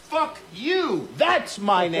Fuck you! That's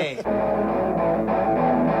my name!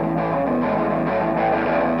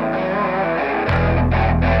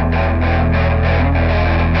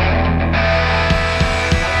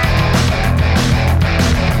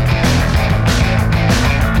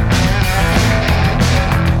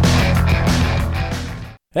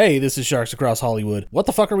 Hey, this is Sharks Across Hollywood. What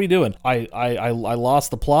the fuck are we doing? I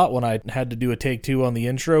lost the plot when I had to do a take two on the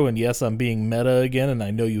intro, and yes, I'm being meta again, and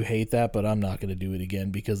I know you hate that, but I'm not going to do it again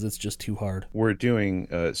because it's just too hard. We're doing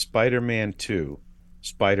Spider-Man 2,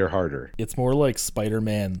 Spider Harder. It's more like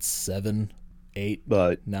Spider-Man 7, 8,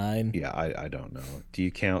 but 9. Yeah, I don't know. Do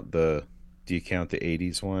you count the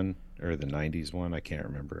 80s one or the 90s one? I can't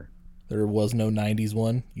remember. There was no 90s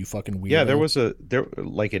one, you fucking weirdo. Yeah, there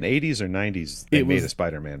like in 80s or 90s they made a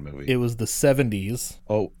Spider-Man movie. It was the 70s.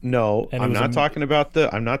 Oh, no, I'm not talking about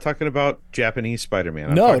Japanese Spider-Man.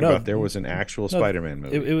 I'm talking about there was an actual Spider-Man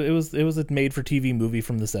movie. It was a made for TV movie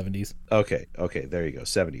from the 70s. Okay, there you go.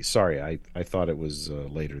 70s. Sorry, I thought it was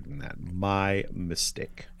later than that. My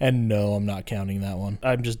mistake. And no, I'm not counting that one.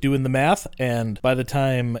 I'm just doing the math, and by the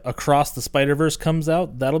time Across the Spider-Verse comes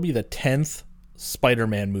out, that'll be the 10th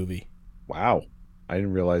Spider-Man movie. Wow. I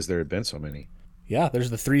didn't realize there had been so many. Yeah, there's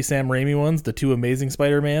the 3 Sam Raimi ones, the 2 Amazing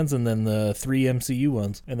Spider-Mans, and then the 3 MCU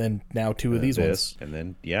ones, and then now 2 of these ones. And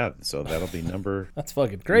then, yeah, so that'll be number... That's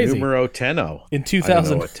fucking crazy. Numero 10. In 2000, I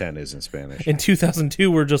don't know what 10 is in Spanish. In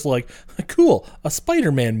 2002, we're just like, cool, a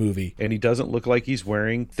Spider-Man movie. And he doesn't look like he's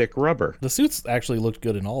wearing thick rubber. The suits actually looked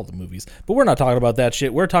good in all of the movies. But we're not talking about that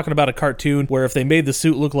shit. We're talking about a cartoon where if they made the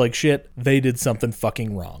suit look like shit, they did something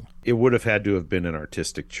fucking wrong. It would have had to have been an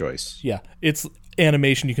artistic choice. Yeah, it's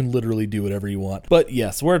animation. You can literally do whatever you want. But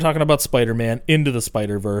yes, we're talking about Spider-Man Into the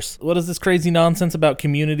Spider-Verse. What is this crazy nonsense about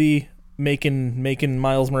Community making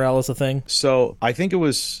Miles Morales a thing? So I think it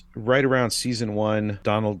was right around season 1.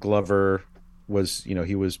 Donald Glover was,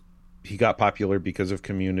 he got popular because of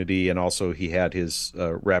Community, and also he had his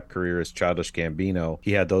rap career as Childish Gambino.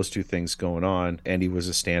 He had those two things going on, and he was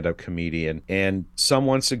a stand-up comedian. And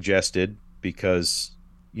someone suggested, because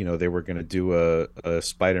they were going to do a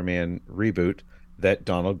Spider-Man reboot, that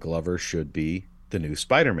Donald Glover should be the new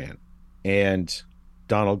Spider-Man. And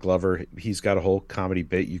Donald Glover, he's got a whole comedy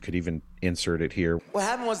bit. You could even insert it here. What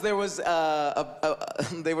happened was there was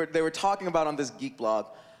they were talking about on this geek blog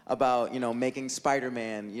about making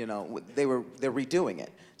Spider-Man. They're redoing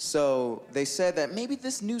it. So they said that maybe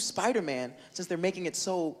this new Spider-Man, since they're making it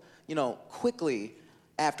so quickly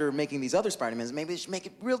after making these other Spider-Mans, maybe they should make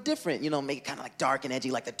it real different, make it kind of like dark and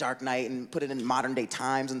edgy like the Dark Knight and put it in modern day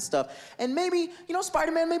times and stuff. And maybe,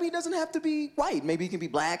 Spider-Man, maybe he doesn't have to be white. Maybe he can be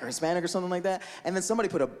black or Hispanic or something like that. And then somebody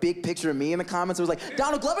put a big picture of me in the comments. It was like,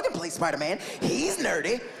 Donald Glover can play Spider-Man. He's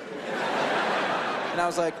nerdy. And I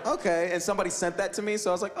was like, okay. And somebody sent that to me,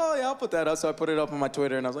 so I was like, oh yeah, I'll put that up. So I put it up on my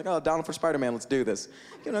Twitter, and I was like, oh, Donald for Spider-Man, let's do this.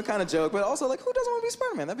 Kind of joke, but also like, who doesn't want to be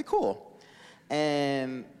Spider-Man? That'd be cool.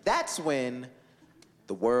 And that's when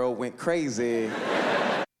the world went crazy.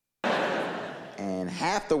 And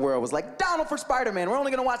half the world was like, Donald for Spider-Man. We're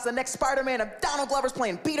only gonna watch the next Spider-Man if Donald Glover's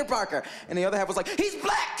playing Peter Parker. And the other half was like, he's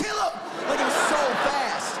black, kill him! Like, it was so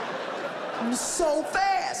fast. It was so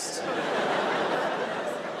fast.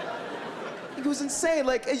 It was insane.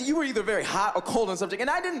 Like, you were either very hot or cold on the subject. And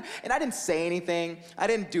I didn't say anything. I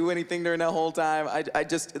didn't do anything during that whole time. I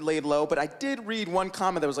just laid low. But I did read one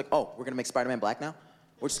comment that was like, oh, we're gonna make Spider-Man black now?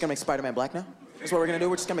 We're just gonna make Spider-Man black now? That's what we're gonna do?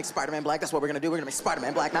 We're just gonna make Spider-Man black? That's what we're gonna do? We're gonna make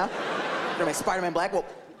Spider-Man black now? We're gonna make Spider-Man black? Well,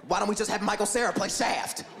 why don't we just have Michael Cera play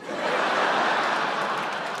Shaft?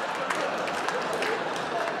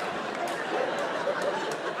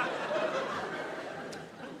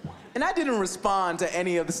 And I didn't respond to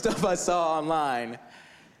any of the stuff I saw online,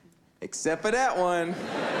 except for that one.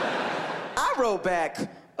 I wrote back,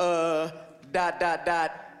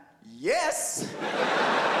 yes.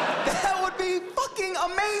 That would be fucking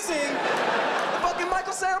amazing. Fucking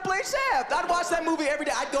Michael Cera played Shaft. I'd watch that movie every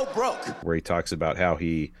day. I'd go broke. Where he talks about how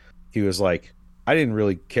he was like, I didn't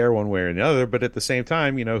really care one way or another, but at the same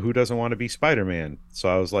time, who doesn't want to be Spider-Man? So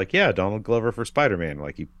I was like, yeah, Donald Glover for Spider-Man.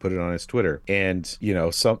 Like, he put it on his Twitter. And,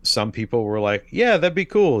 some people were like, yeah, that'd be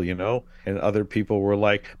cool, And other people were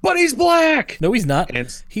like, but he's black! No, he's not.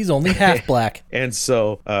 And he's only half black. And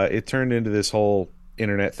so it turned into this whole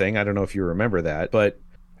internet thing. I don't know if you remember that, but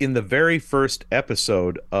in the very first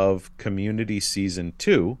episode of Community Season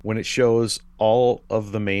 2, when it shows all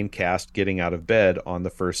of the main cast getting out of bed on the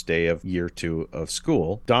first day of year 2 of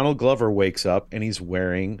school, Donald Glover wakes up and he's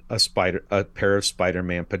wearing a pair of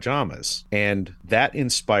Spider-Man pajamas. And that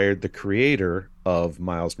inspired the creator of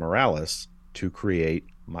Miles Morales to create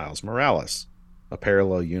Miles Morales, a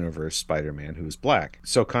parallel universe Spider-Man who's black.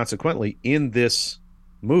 So consequently, in this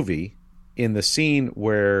movie, in the scene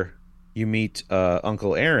where you meet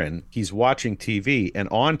Uncle Aaron, he's watching TV, and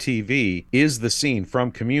on TV is the scene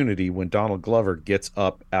from Community when Donald Glover gets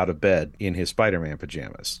up out of bed in his Spider-Man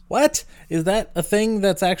pajamas. What? Is that a thing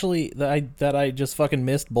that's actually that I just fucking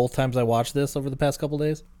missed both times I watched this over the past couple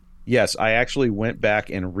days? Yes, I actually went back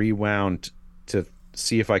and rewound to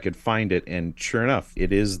see if I could find it, and sure enough,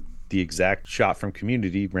 it is the exact shot from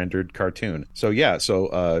Community rendered cartoon. So yeah,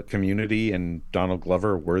 Community and Donald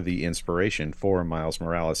Glover were the inspiration for Miles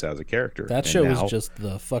Morales as a character. That show is just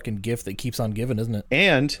the fucking gift that keeps on giving, isn't it?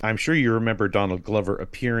 And I'm sure you remember Donald Glover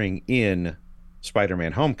appearing in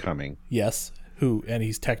Spider-Man Homecoming. Yes. And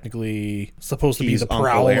he's technically supposed to be the Uncle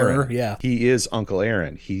Prowler. Aaron. Yeah. He is Uncle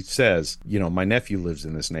Aaron. He says, my nephew lives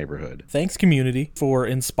in this neighborhood. Thanks, Community, for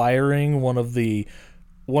inspiring one of the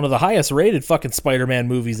highest rated fucking Spider-Man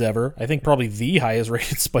movies ever. I think probably the highest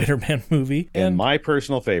rated Spider-Man movie. And my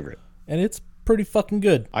personal favorite. And it's pretty fucking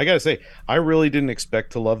good. I gotta say, I really didn't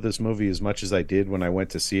expect to love this movie as much as I did when I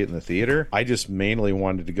went to see it in the theater. I just mainly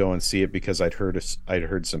wanted to go and see it because I'd heard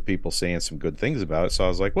some people saying some good things about it. So I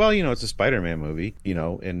was like, well, it's a Spider-Man movie,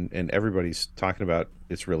 and everybody's talking about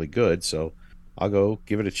it's really good. So I'll go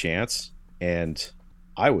give it a chance. And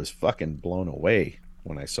I was fucking blown away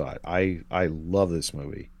when I saw it. I love this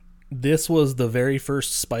movie. This was the very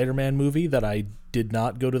first Spider-Man movie that I did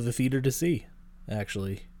not go to the theater to see,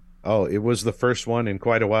 actually. Oh, it was the first one in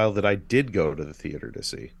quite a while that I did go to the theater to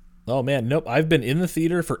see. Oh, man. Nope. I've been in the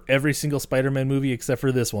theater for every single Spider-Man movie except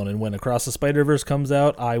for this one. And when Across the Spider-Verse comes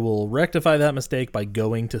out, I will rectify that mistake by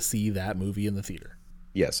going to see that movie in the theater.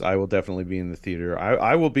 Yes, I will definitely be in the theater.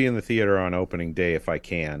 I will be in the theater on opening day if I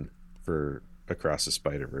can for Across the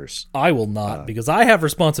Spider-Verse. I will not because I have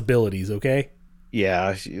responsibilities, okay?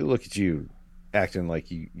 Yeah, look at you acting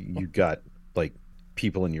like you got like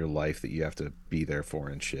people in your life that you have to be there for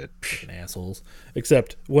and shit. Assholes.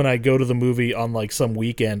 Except when I go to the movie on like some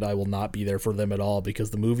weekend, I will not be there for them at all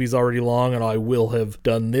because the movie's already long and I will have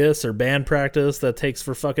done this or band practice that takes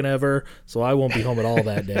for fucking ever, so I won't be home at all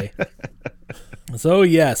that day. So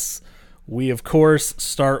yes, we of course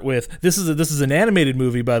start with this is an animated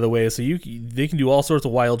movie, by the way, so they can do all sorts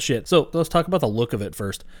of wild shit. So let's talk about the look of it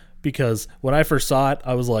first, because when I first saw it,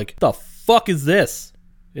 I was like, "The fuck is this?"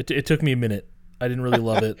 It took me a minute. I didn't really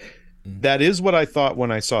love it. That is what I thought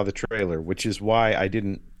when I saw the trailer, which is why I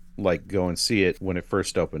didn't go and see it when it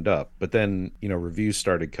first opened up. But then, reviews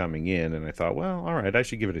started coming in and I thought, well, all right, I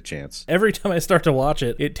should give it a chance. Every time I start to watch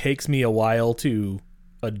it, it takes me a while to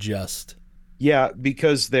adjust. Yeah,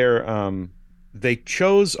 because they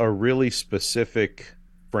chose a really specific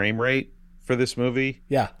frame rate for this movie.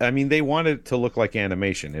 Yeah. I mean, they wanted it to look like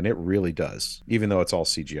animation, and it really does, even though it's all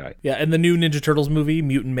CGI. Yeah, and the new Ninja Turtles movie,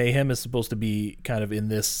 Mutant Mayhem, is supposed to be kind of in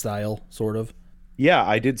this style, sort of. Yeah,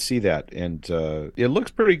 I did see that, and it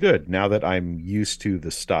looks pretty good now that I'm used to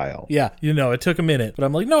the style. Yeah, it took a minute, but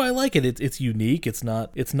I'm like, no, I like it. It's unique. It's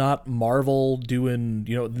not Marvel doing,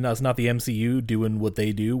 it's not the MCU doing what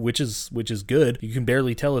they do, which is good. You can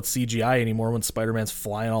barely tell it's CGI anymore when Spider-Man's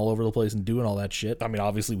flying all over the place and doing all that shit. I mean,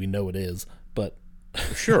 obviously we know it is, but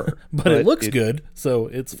sure, but it looks good, so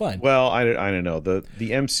it's fine. Well, I don't know. The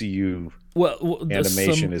MCU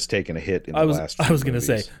animation is taking a hit in the last few I was going to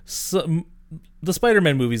say the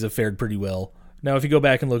Spider-Man movies have fared pretty well. Now, if you go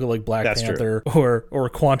back and look at like Black Panther or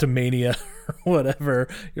Quantumania or whatever,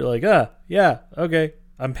 you're like, yeah, okay.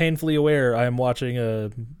 I'm painfully aware I am watching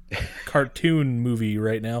a cartoon movie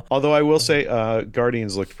right now. Although I will say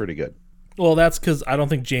Guardians looked pretty good. Well, that's because I don't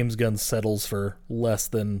think James Gunn settles for less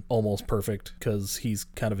than almost perfect because he's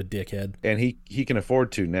kind of a dickhead. And he can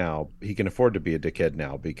afford to now. He can afford to be a dickhead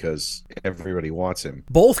now because everybody wants him.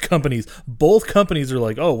 Both companies are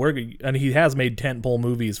like, and he has made tentpole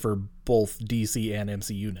movies for both DC and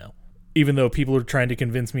MCU now. Even though people are trying to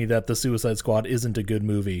convince me that The Suicide Squad isn't a good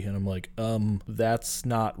movie. And I'm like, that's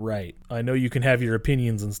not right. I know you can have your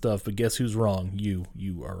opinions and stuff, but guess who's wrong? You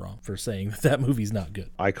are wrong for saying that movie's not good.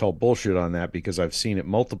 I call bullshit on that because I've seen it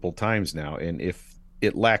multiple times now. And if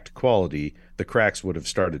it lacked quality, the cracks would have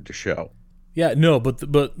started to show. Yeah, no,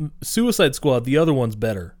 but Suicide Squad, the other one's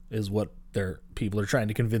better, is what people are trying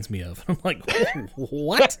to convince me of. I'm like,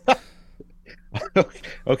 what?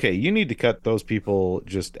 Okay, you need to cut those people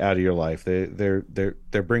just out of your life. They're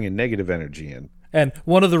bringing negative energy in. And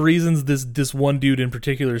one of the reasons this one dude in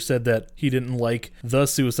particular said that he didn't like the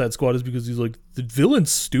Suicide Squad is because he's like, the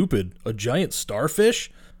villain's stupid. A giant starfish?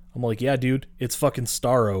 I'm like, yeah, dude, it's fucking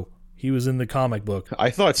Starro. He was in the comic book. I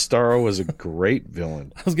thought Starro was a great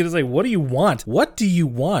villain. I was going to say, what do you want? What do you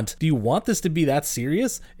want? Do you want this to be that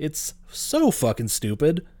serious? It's so fucking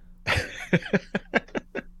stupid.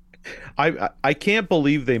 I can't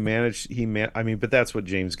believe they managed. I mean, but that's what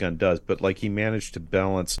James Gunn does. But like, he managed to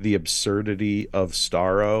balance the absurdity of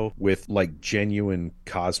Starro with like genuine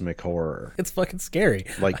cosmic horror. It's fucking scary.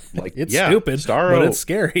 Like it's yeah, stupid, Starro, but it's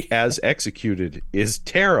scary. as executed, is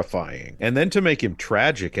terrifying. And then to make him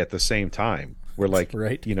tragic at the same time, where like,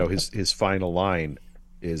 Right. you know, his final line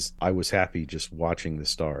is, "I was happy just watching the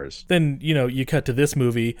stars." Then, you know, you cut to this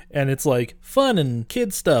movie and it's like fun and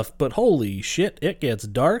kid stuff, but holy shit, it gets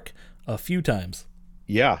dark a few times.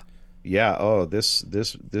 Yeah. Oh, this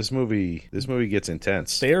movie gets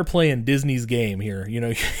intense. They are playing Disney's game here. You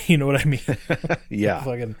know what I mean? Yeah.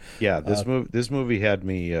 Fucking, This movie had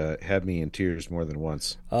me in tears more than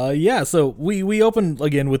once. yeah. So we open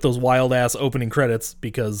again with those wild ass opening credits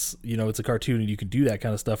because, you know, it's a cartoon and you can do that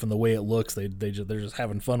kind of stuff, and the way it looks, they're just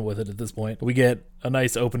having fun with it at this point. We get a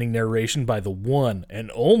nice opening narration by the one and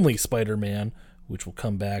only Spider-Man, which will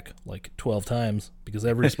come back like 12 times because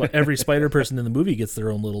every Spider person in the movie gets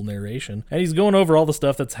their own little narration. And he's going over all the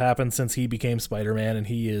stuff that's happened since he became Spider-Man, and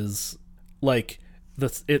he is like,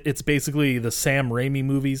 it's basically the Sam Raimi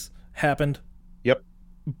movies happened, Yep.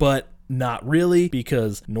 but not really,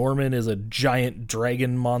 because Norman is a giant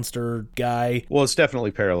dragon monster guy. Well, it's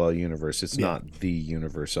definitely parallel universe. It's not the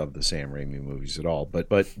universe of the Sam Raimi movies at all, but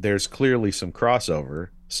there's clearly some crossover.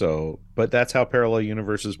 So, but that's how parallel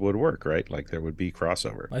universes would work, right? Like, there would be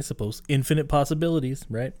crossover. I suppose infinite possibilities,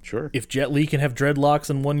 right? Sure. If Jet Li can have dreadlocks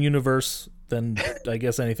in one universe, then I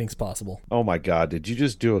guess anything's possible. Oh my God, did you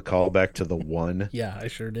just do a callback to The One? Yeah, I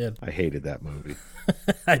sure did. I hated that movie.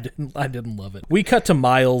 I didn't love it. We cut to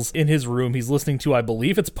Miles in his room. He's listening to, I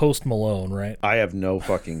believe it's Post Malone, right? I have no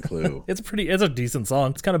fucking clue. It's a decent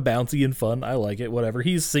song. It's kind of bouncy and fun. I like it. Whatever.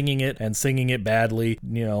 He's singing it and singing it badly,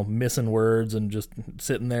 you know, missing words and just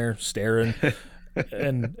sitting there staring.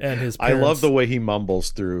 And his parents, I love the way he mumbles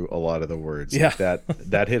through a lot of the words. Yeah. Like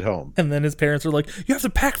that hit home. And then his parents are like, "You have to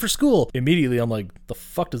pack for school." Immediately I'm like, the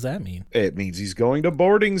fuck does that mean? It means he's going to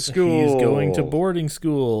boarding school. He's going to boarding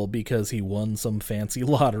school because he won some fancy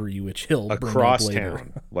lottery, which he'll bring up across later.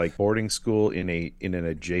 town, like boarding school in an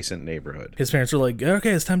adjacent neighborhood. His parents are like,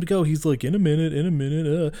 "Okay, it's time to go." He's like, in a minute.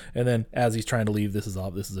 And then as he's trying to leave, this is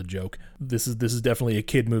a joke. This is definitely a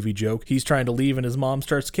kid movie joke. He's trying to leave and his mom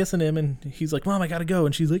starts kissing him and he's like, "Mom, I gotta go."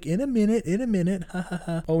 And she's like, in a minute. Ha ha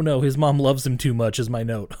ha. Oh no, his mom loves him too much is my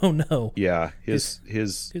note. Oh no. Yeah, his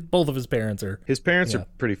Both of his parents are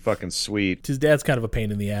pretty fucking sweet. His dad's kind of a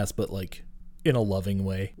pain in the ass, but like in a loving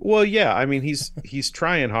way. Well, yeah, I mean he's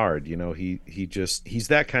trying hard, you know. He's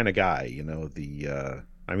that kind of guy, you know.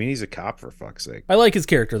 I mean, he's a cop, for fuck's sake. I like his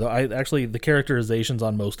character though. The characterizations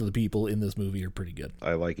on most of the people in this movie are pretty good.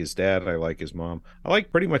 I like his dad. I like his mom. I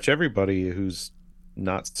like pretty much everybody who's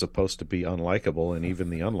not supposed to be unlikable, and even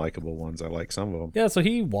the unlikable ones, I like some of them. Yeah, so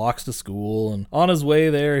he walks to school, and on his way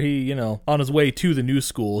there, on his way to the new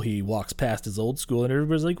school, he walks past his old school, and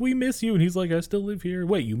everybody's like, "We miss you," and he's like, "I still live here."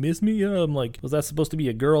 "Wait, you miss me?" I'm like, was that supposed to be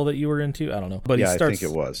a girl that you were into? I don't know. But yeah, I think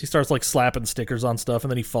it was. He starts like slapping stickers on stuff, and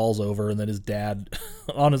then he falls over, and then his dad,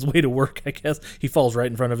 on his way to work, I guess, he falls right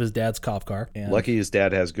in front of his dad's cop car. And lucky his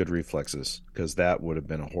dad has good reflexes, because that would have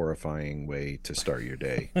been a horrifying way to start your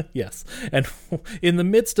day. Yes. And in the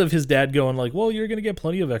midst of his dad going like, "Well, you're going to get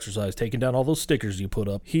plenty of exercise taking down all those stickers you put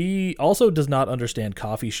up," he also does not understand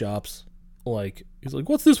coffee shops. Like, he's like,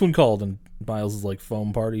 "What's this one called?" And Miles is like,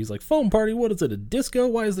 "Foam party." He's like, "Foam party? What is it, a disco?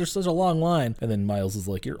 Why is there such a long line?" And then Miles is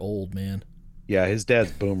like, "You're old, man." Yeah, his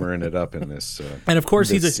dad's boomering it up in this. And of course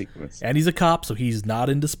he's sequence. a cop, so he's not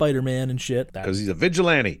into Spider-Man and shit. Because he's a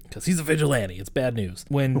vigilante. It's bad news.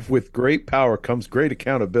 When with great power comes great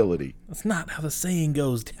accountability. That's not how the saying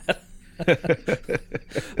goes, Dad.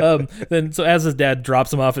 Then so as his dad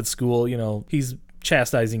drops him off at school, you know, he's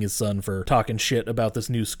chastising his son for talking shit about this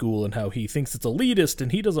new school and how he thinks it's elitist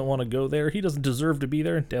and he doesn't want to go there. He doesn't deserve to be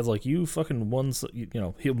there. And Dad's like, "You fucking won,"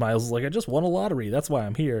 Miles is like, "I just won a lottery. That's why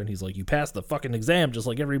I'm here." And he's like, "You passed the fucking exam just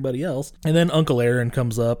like everybody else." And then Uncle Aaron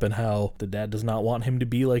comes up and how the dad does not want him to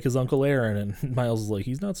be like his Uncle Aaron. And Miles is like,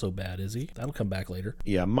 "He's not so bad, is he?" That'll come back later.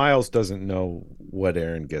 Yeah, Miles doesn't know what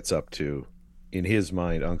Aaron gets up to. In his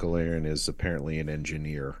mind, Uncle Aaron is apparently an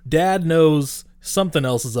engineer. Dad knows something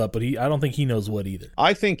else is up, but I don't think he knows what either.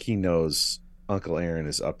 I think he knows Uncle Aaron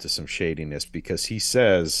is up to some shadiness, because he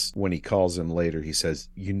says, when he calls him later, he says,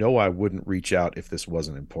 "You know, I wouldn't reach out if this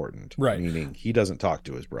wasn't important." Right. Meaning he doesn't talk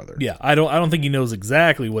to his brother. Yeah, I don't think he knows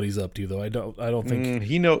exactly what he's up to though. I don't think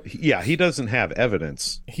he doesn't have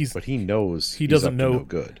evidence. But he knows he doesn't know no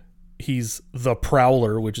good. He's the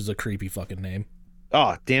Prowler, which is a creepy fucking name.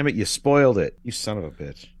 Oh, damn it, you spoiled it. You son of a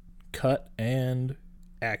bitch. Cut and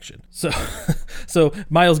action. So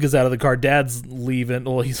Miles gets out of the car. Dad's leaving.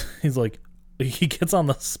 Well, he's like, he gets on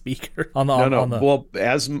the speaker on the No, on the well,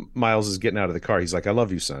 as Miles is getting out of the car, he's like, I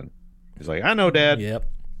love you, son. He's like, I know, Dad. Yep.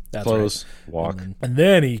 That's Close, right. walk. And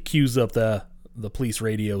then he cues up the police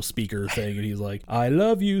radio speaker thing, and he's like, I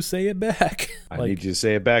love you, say it back. I need you to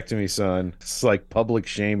say it back to me, son. It's like public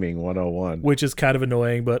shaming 101. Which is kind of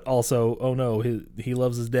annoying, but also, oh no, he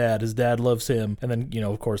loves his dad. His dad loves him. And then,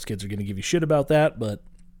 of course, kids are going to give you shit about that, but...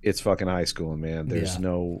 It's fucking high school, man. There's Yeah.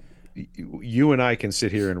 no... You and I can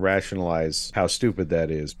sit here and rationalize how stupid that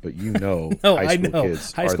is, but No, high I school know.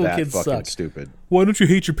 kids High are school that kids fucking suck. stupid. Why don't you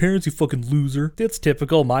hate your parents, you fucking loser? It's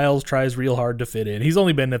typical. Miles tries real hard to fit in. He's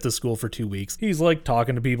only been at this school for 2 weeks. He's like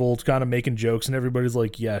talking to people, kind of making jokes, and everybody's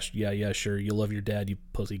like, yeah, sure. You love your dad, you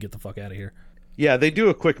pussy. Get the fuck out of here. Yeah, they do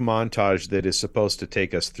a quick montage that is supposed to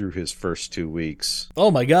take us through his first 2 weeks. Oh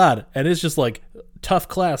my God. And it's just like tough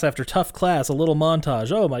class after tough class, a little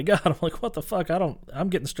montage. Oh my God. I'm like, what the fuck? I'm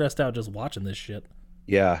getting stressed out just watching this shit.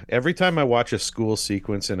 Yeah, every time I watch a school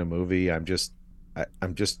sequence in a movie, I'm just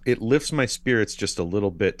it lifts my spirits just a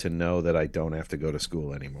little bit to know that I don't have to go to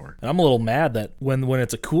school anymore. And I'm a little mad that when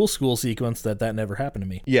it's a cool school sequence that never happened to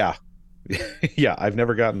me. Yeah. Yeah, I've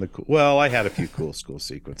never gotten well, I had a few cool school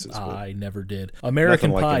sequences. But I never did.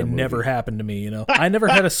 American Nothing like Pie in a movie. never happened to me, I never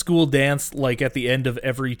had a school dance like at the end of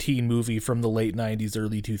every teen movie from the late 90s,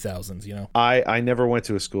 early 2000s, I never went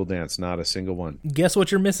to a school dance, not a single one. Guess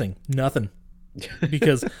what you're missing? Nothing.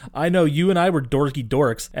 Because I know you and I were dorky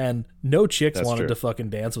dorks, and no chicks That's wanted true. to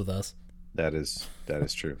fucking dance with us. That is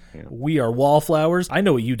true. Yeah. We are wallflowers. I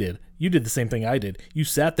know what you did. You did the same thing I did. You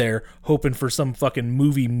sat there hoping for some fucking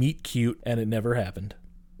movie meet cute, and it never happened.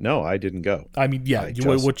 No, I didn't go. I mean, yeah, I just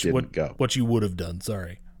didn't go. what you would have done.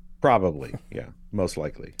 Sorry. Probably, yeah, most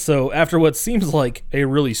likely. So after what seems like a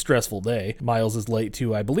really stressful day, Miles is late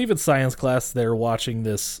to, I believe it's science class. They're watching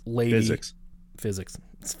this lady. Physics.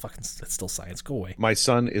 It's still science. Go away. My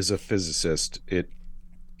son is a physicist.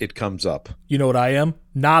 It comes up. You know what I am?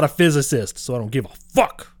 Not a physicist, so I don't give a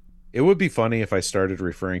fuck. It would be funny if I started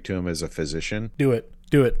referring to him as a physician. Do it.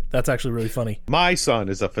 That's actually really funny. My son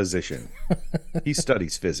is a physician. He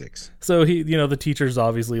studies physics. So he, the teacher's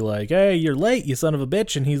obviously like, hey, you're late, you son of a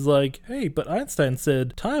bitch. And he's like, hey, but Einstein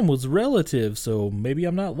said time was relative, so maybe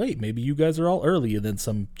I'm not late. Maybe you guys are all early. And then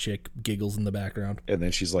some chick giggles in the background. And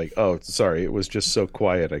then she's like, oh, sorry, it was just so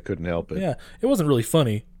quiet I couldn't help it. Yeah, it wasn't really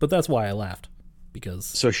funny, but that's why I laughed. Because,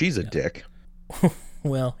 So she's a dick.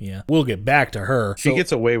 well, yeah. We'll get back to her. She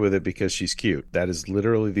gets away with it because she's cute. That is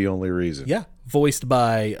literally the only reason. Yeah, voiced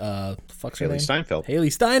by, fuck's her Haley name? Steinfeld. Haley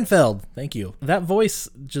Steinfeld. Thank you. That voice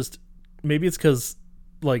just, maybe it's because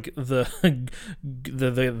like that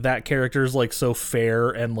character is like so fair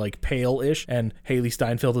and like pale-ish, and Haley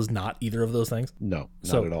Steinfeld is not either of those things. No,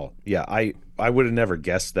 not at all. Yeah, I would have never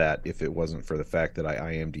guessed that if it wasn't for the fact that I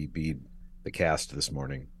IMDb'd the cast this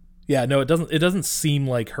morning. Yeah, no, it doesn't seem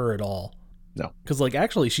like her at all. No. Because like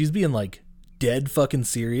actually she's being like dead fucking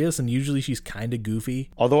serious, and usually she's kind of goofy.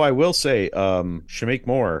 Although I will say, Shamik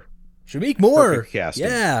Moore. Shamik Moore. Perfect casting.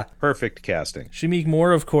 Yeah. Perfect casting. Shamik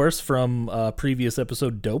Moore, of course, from previous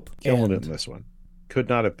episode Dope. Killing it in this one. Could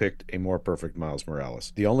not have picked a more perfect Miles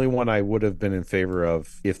Morales. The only one I would have been in favor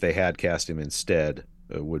of if they had cast him instead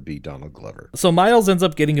would be Donald Glover. So Miles ends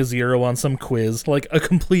up getting a 0 on some quiz, like a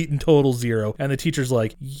complete and total 0. And the teacher's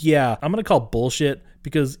like, yeah, I'm going to call bullshit,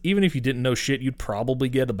 because even if you didn't know shit, you'd probably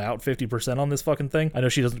get about 50% on this fucking thing. I know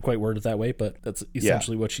she doesn't quite word it that way, but that's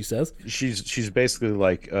essentially what she says. She's basically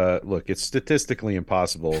like, look, it's statistically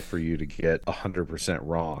impossible for you to get 100%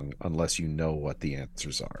 wrong unless you know what the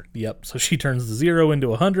answers are. Yep. So she turns the 0 into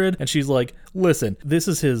 100, and she's like, listen, this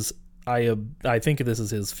is his... I think this is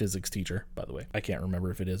his physics teacher, by the way. I can't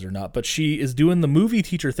remember if it is or not, but she is doing the movie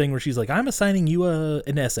teacher thing where she's like, I'm assigning you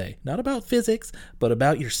an essay, not about physics, but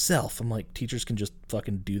about yourself. I'm like, teachers can just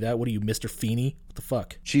fucking do that. What are you, Mr. Feeney? What the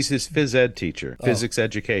fuck? She's his phys ed teacher, physics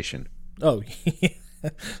education. Oh,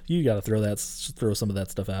 you got to throw some of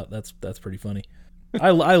that stuff out. That's pretty funny. I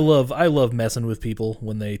love messing with people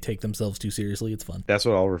when they take themselves too seriously. It's fun. That's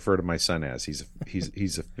what I'll refer to my son as. He's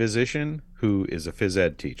a physician who is a phys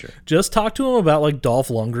ed teacher. Just talk to him about like Dolph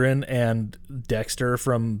Lundgren and Dexter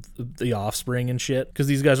from The Offspring and shit, because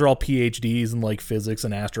these guys are all PhDs in like physics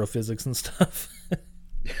and astrophysics and stuff.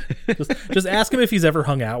 just ask him if he's ever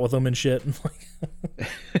hung out with them and shit. And like,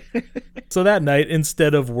 So that night,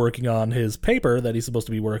 instead of working on his paper that he's supposed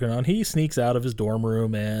to be working on, he sneaks out of his dorm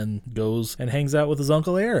room and goes and hangs out with his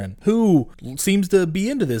Uncle Aaron, who seems to be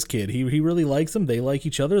into this kid. He really likes him. They like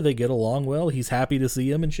each other. They get along well. He's happy to see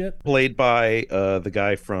him and shit. Played by the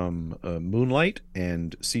guy from Moonlight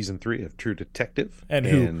and season 3 of True Detective.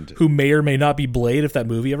 And who may or may not be Blade if that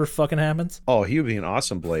movie ever fucking happens. Oh, he would be an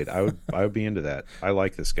awesome Blade. I would be into that. I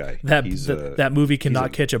like this guy. That movie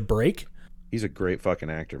cannot catch a break. He's a great fucking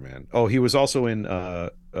actor, man. Oh, he was also in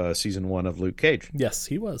season 1 of Luke Cage. Yes,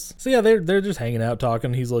 he was. So yeah, they're just hanging out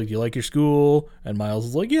talking. He's like, "You like your school?" And Miles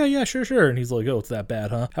is like, "Yeah, sure." And he's like, "Oh, it's that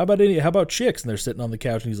bad, huh? How about chicks?" And they're sitting on the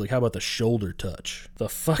couch, and he's like, "How about the shoulder touch? The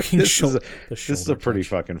fucking shoulder." This is a pretty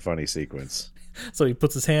fucking funny sequence. So he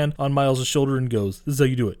puts his hand on Miles' shoulder and goes, "This is how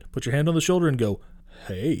you do it. Put your hand on the shoulder and go,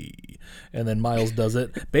 hey." And then Miles does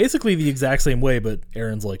it basically the exact same way, but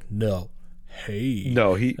Aaron's like, "No, hey."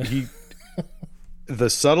 No, he the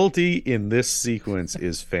subtlety in this sequence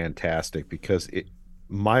is fantastic because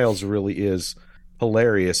Miles really is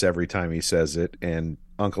hilarious every time he says it, and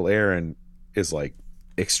Uncle Aaron is like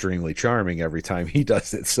extremely charming every time he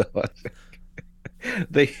does it. So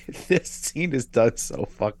this scene is done so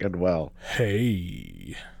fucking well.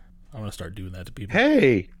 Hey. I'm gonna start doing that to people.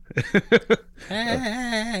 Hey.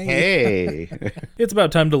 Hey. It's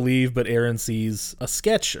about time to leave, but Aaron sees a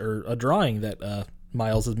sketch or a drawing that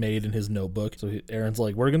Miles has made in his notebook. So Aaron's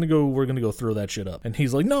like, we're gonna go throw that shit up. And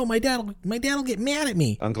he's like, "No, my dad'll get mad at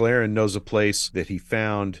me." Uncle Aaron knows a place that he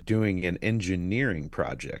found doing an engineering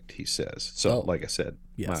project, he says. So like I said,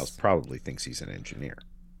 yes. Miles probably thinks he's an engineer.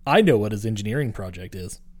 I know what his engineering project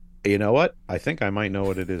is. You know what? I think I might know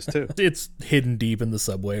what it is too. It's hidden deep in the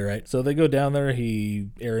subway, right? So they go down there.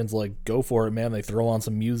 Aaron's like, "Go for it, man." They throw on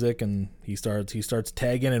some music and he starts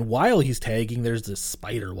tagging. And while he's tagging, there's this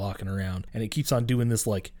spider walking around, and it keeps on doing this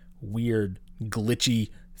like weird glitchy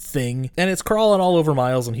thing, and it's crawling all over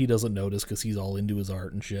Miles, and he doesn't notice because he's all into his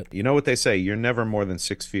art and shit. You know what they say? You're never more than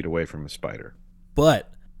 6 feet away from a spider.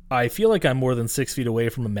 But I feel like I'm more than 6 feet away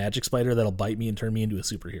from a magic spider that'll bite me and turn me into a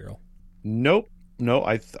superhero. Nope. No,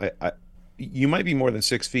 you might be more than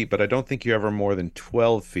 6 feet, but I don't think you're ever more than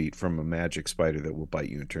 12 feet from a magic spider that will bite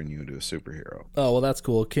you and turn you into a superhero. Oh, well, that's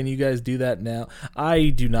cool. Can you guys do that now? I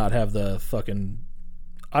do not have the fucking...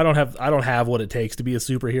 I don't have what it takes to be a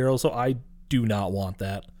superhero, so I do not want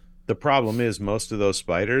that. The problem is most of those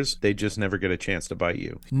spiders, they just never get a chance to bite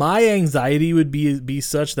you. My anxiety would be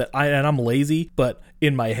such that I'm lazy, but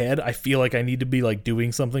in my head, I feel like I need to be like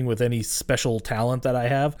doing something with any special talent that I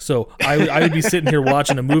have. So I would be sitting here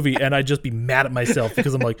watching a movie and I'd just be mad at myself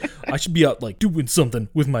because I'm like, I should be out like doing something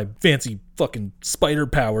with my fancy fucking spider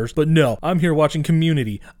powers. But no, I'm here watching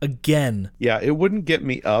Community again. Yeah, it wouldn't get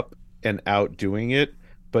me up and out doing it,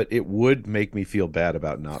 but it would make me feel bad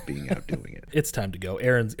about not being out doing it. It's time to go.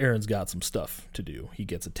 Aaron's got some stuff to do. He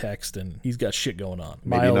gets a text and he's got shit going on.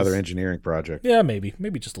 Maybe another engineering project. Yeah, maybe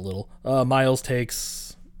just a little. Miles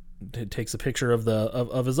takes a picture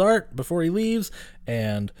of his art before he leaves,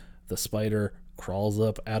 and the spider crawls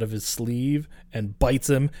up out of his sleeve and bites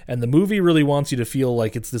him. And the movie really wants you to feel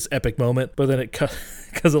like it's this epic moment, but then it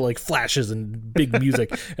because it like flashes and big music,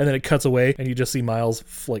 and then it cuts away and you just see Miles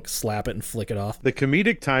like slap it and flick it off. The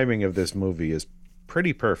comedic timing of this movie is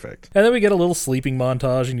pretty perfect. And then we get a little sleeping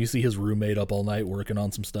montage and you see his roommate up all night working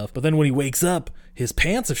on some stuff. But then when he wakes up, his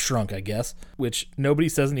pants have shrunk, I guess, which nobody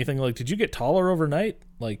says anything like, "Did you get taller overnight?"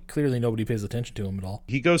 Like, clearly nobody pays attention to him at all.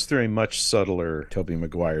 He goes through a much subtler Tobey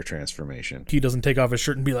Maguire transformation. He doesn't take off his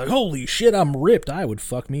shirt and be like, "Holy shit, I'm ripped. I would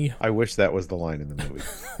fuck me." I wish that was the line in the movie.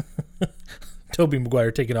 Tobey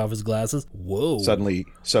Maguire taking off his glasses. Whoa. Suddenly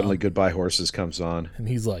Goodbye Horses comes on. And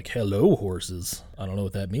he's like, "Hello, horses." I don't know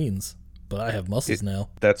what that means, but I have muscles now.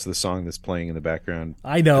 That's the song that's playing in the background.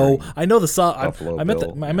 I know the song. I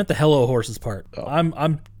meant the "Hello, Horses" part. Oh.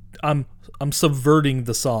 I'm subverting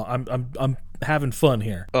the song. I'm having fun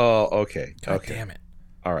here. Oh, okay. God okay. Damn it.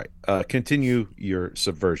 All right. Continue your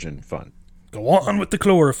subversion fun. Go on with the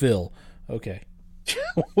chlorophyll. Okay.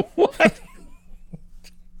 What?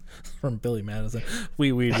 From Billy Madison.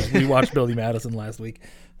 We watched Billy Madison last week.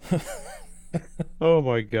 Oh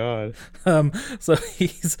my god. So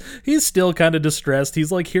he's still kind of distressed.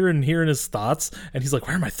 He's like hearing his thoughts, and he's like,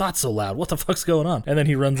 "Why are my thoughts so loud? What the fuck's going on?" And then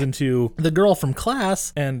he runs into the girl from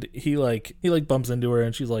class, and he bumps into her,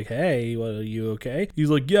 and she's like, "Hey, what, are you okay?" He's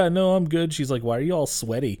like, "Yeah, no, I'm good." She's like, "Why are you all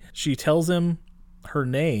sweaty?" She tells him her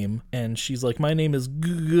name, and she's like, "My name is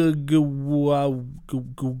Gwanda.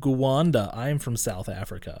 I'm from South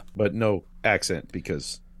Africa." But no accent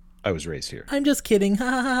because I was raised here. "I'm just kidding. Ha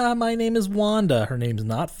ha ha. My name is Wanda." Her name's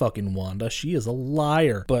not fucking Wanda. She is a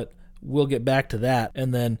liar. But we'll get back to that.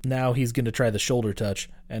 And then now he's going to try the shoulder touch,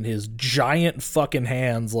 and his giant fucking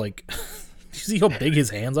hands, like, you see how big his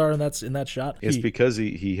hands are in that shot? It's because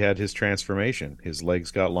he had his transformation. His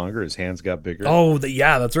legs got longer, his hands got bigger. Oh,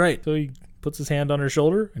 yeah, that's right. So he puts his hand on her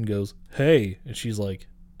shoulder and goes, "Hey," and she's like,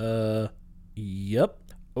 yep,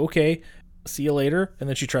 okay, see you later." And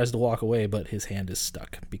then she tries to walk away, but his hand is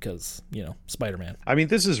stuck because, Spider-Man. I mean,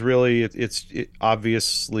 this is really, it's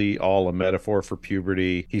obviously all a metaphor for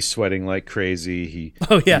puberty. He's sweating like crazy. He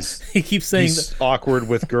keeps saying he's awkward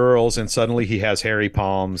with girls, and suddenly he has hairy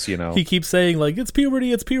palms, He keeps saying, like, it's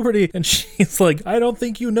puberty. And she's like, "I don't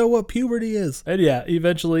think you know what puberty is." And yeah,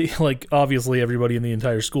 eventually, like, obviously everybody in the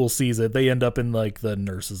entire school sees it. They end up in, like, the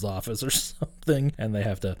nurse's office or something, and they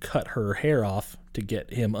have to cut her hair off to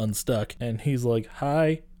get him unstuck. And he's like,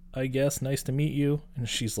 "Hi, I guess, nice to meet you." And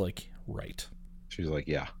she's like, "Right." She's like,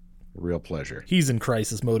 "Yeah, real pleasure." He's in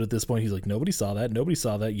crisis mode at this point. He's like, nobody saw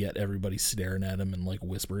that, yet everybody's staring at him and, like,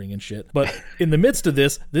 whispering and shit. But in the midst of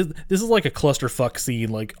this is like a clusterfuck scene.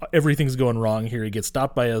 Like, everything's going wrong here. He gets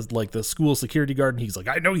stopped by the school security guard, and he's like,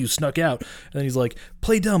 "I know you snuck out." And then he's like,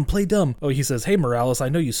 play dumb. Oh, he says, "Hey, Morales, I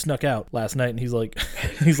know you snuck out last night." And he's like,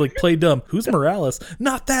 "Play dumb. Who's Morales?"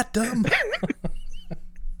 "Not that dumb."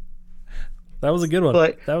 That was a good one.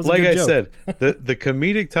 That was a good joke. I said, the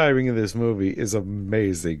comedic timing in this movie is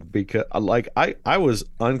amazing because, like, I was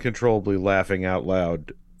uncontrollably laughing out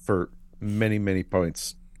loud for many, many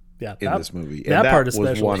points in this movie. And that part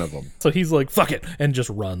especially was one of them. So he's like, "Fuck it," and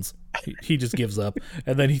just runs. He just gives up.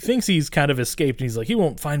 And then he thinks he's kind of escaped, and he's like, "He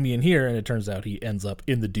won't find me in here." And it turns out he ends up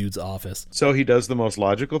in the dude's office. So he does the most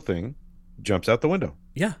logical thing, jumps out the window.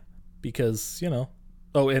 Yeah, because,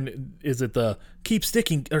 Oh, and is it the keep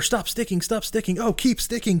sticking or stop sticking? Oh, keep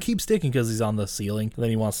sticking because he's on the ceiling. And then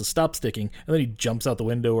he wants to stop sticking, and then he jumps out the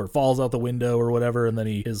window or falls out the window or whatever, and then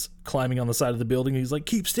he is climbing on the side of the building, and he's like,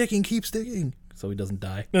 keep sticking, so he doesn't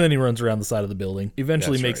die. And then he runs around the side of the building,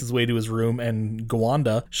 eventually makes his way to his room, and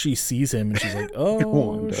Gwanda, she sees him, and she's like,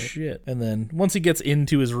 "Oh, shit." And then once he gets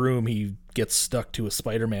into his room, he gets stuck to a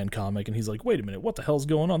Spider-Man comic, and he's like, "Wait a minute, what the hell's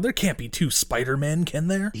going on? There can't be two Spider-Men, can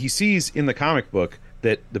there?" He sees in the comic book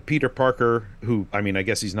that the Peter Parker, who, I mean, I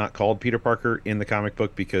guess he's not called Peter Parker in the comic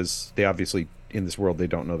book because they obviously, in this world, they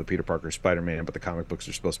don't know that Peter Parker is Spider-Man, but the comic books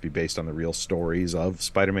are supposed to be based on the real stories of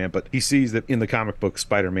Spider-Man. But he sees that in the comic book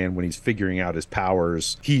Spider-Man, when he's figuring out his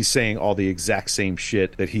powers, he's saying all the exact same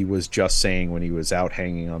shit that he was just saying when he was out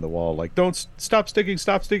hanging on the wall, like, "Don't stop sticking,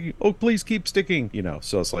 oh, please keep sticking,"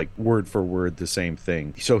 so it's like word for word the same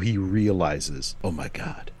thing. So he realizes, "Oh my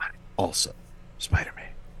God, I'm also Spider-Man.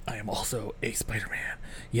 I am also a Spider-Man."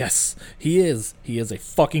 Yes, he is. He is a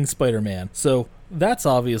fucking Spider-Man. So that's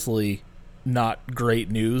obviously not great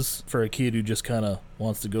news for a kid who just kind of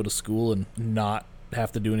wants to go to school and not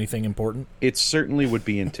have to do anything important. It certainly would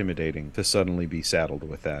be intimidating to suddenly be saddled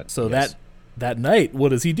with that. So that night, what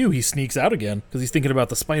does he do? He sneaks out again because he's thinking about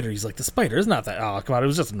the spider. He's like, the spider is not that. Oh, come on, it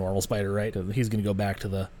was just a normal spider, right? He's going to go back to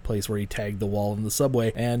the place where he tagged the wall in the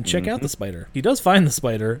subway and check out the spider. He does find the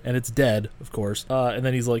spider, and it's dead, of course. And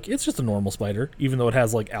then he's like, it's just a normal spider, even though it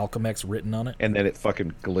has, like, Alchemex written on it. And then it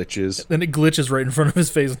fucking glitches. Then it glitches right in front of his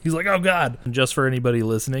face. He's like, "Oh, God." And just for anybody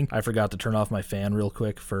listening, I forgot to turn off my fan real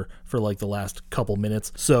quick for like the last couple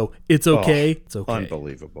minutes. So it's okay. It's okay.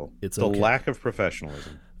 Unbelievable. It's the okay. lack of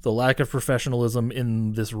professionalism. The lack of professionalism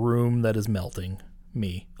in this room that is melting.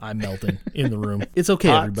 I'm melting in the room. It's okay,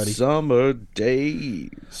 everybody. Hot summer days.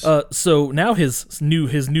 So now his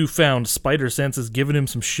newfound spider sense is giving him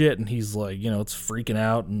some shit, and he's like, it's freaking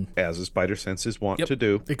out, and as a spider senses want to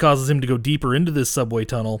do. It causes him to go deeper into this subway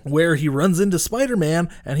tunnel, where he runs into Spider-Man,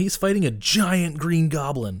 and he's fighting a giant Green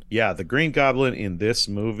Goblin. Yeah, the Green Goblin in this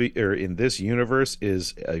movie or in this universe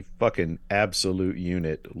is a fucking absolute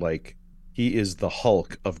unit. Like, he is the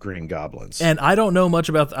Hulk of Green Goblins. And I don't know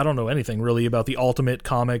anything really about the Ultimate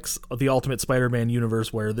Comics, the Ultimate Spider-Man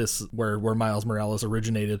universe where Miles Morales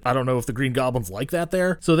originated. I don't know if the Green Goblin's like that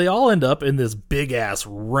there. So they all end up in this big ass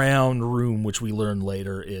round room, which we learn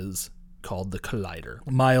later is called the Collider.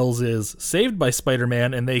 Miles is saved by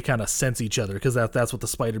Spider-Man, and they kind of sense each other because that's what the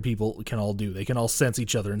spider people can all do. They can all sense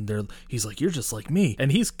each other, and he's like, "You're just like me,"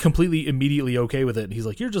 and he's completely immediately okay with it. And he's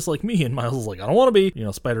like, "You're just like me," and Miles is like, "I don't want to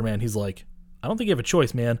be." Spider-Man, he's like, "I don't think you have a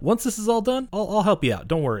choice, man. Once this is all done, I'll help you out.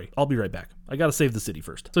 Don't worry. I'll be right back. I got to save the city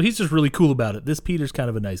first." So he's just really cool about it. This Peter's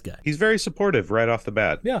kind of a nice guy. He's very supportive right off the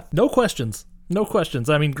bat. Yeah, no questions.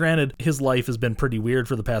 I mean, granted, his life has been pretty weird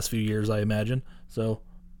for the past few years, I imagine. So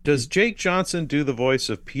does Jake Johnson do the voice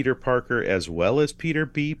of Peter Parker as well as Peter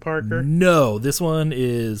B. Parker? No, this one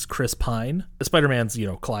is Chris Pine. Spider-Man's,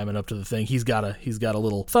 climbing up to the thing. He's got a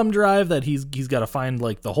little thumb drive that he's got to find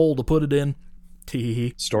like the hole to put it in.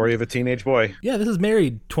 Tee. Story of a teenage boy. Yeah, this is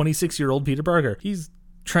married 26-year-old Peter Parker. He's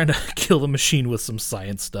trying to kill the machine with some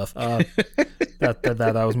science stuff.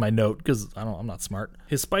 That was my note because I'm not smart.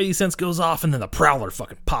 His spidey sense goes off, and then the Prowler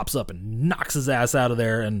fucking pops up and knocks his ass out of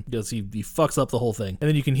there, and he fucks up the whole thing. And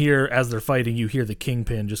then you can hear, as they're fighting, you hear the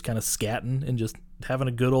Kingpin just kind of scatting and just having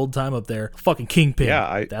a good old time up there. Fucking Kingpin.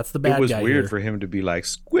 Yeah, that's the bad guy. It was weird here. for him to be like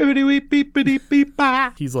squibbity weep beepity beep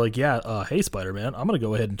ba. He's like, yeah, hey Spider-Man, I'm gonna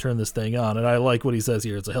go ahead and turn this thing on. And I like what he says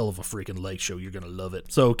here. It's a hell of a freaking light show. You're gonna love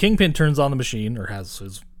it. So Kingpin turns on the machine, or has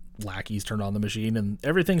his lackeys turn on the machine, and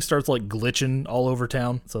everything starts like glitching all over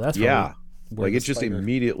town. So that's like it just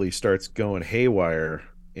immediately starts going haywire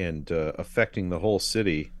and affecting the whole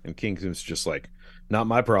city. And Kingpin's just like, not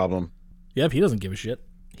my problem. Yep, he doesn't give a shit.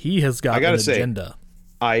 He has got an agenda.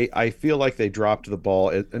 I feel like they dropped the ball,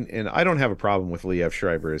 and I don't have a problem with Liev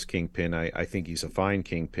Schreiber as Kingpin. I think he's a fine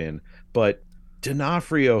Kingpin, but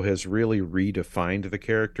D'Onofrio has really redefined the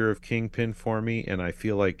character of Kingpin for me, and I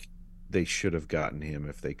feel like they should have gotten him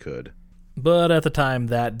if they could. But at the time,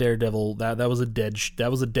 that Daredevil that was a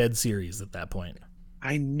dead series at that point.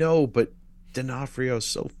 I know, but D'Onofrio's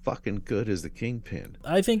so fucking good as the Kingpin.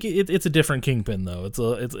 I think it's a different Kingpin though.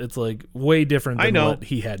 It's like way different than what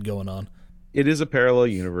he had going on. It is a parallel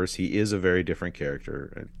universe. He is a very different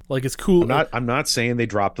character. Like, it's cool. I'm not saying they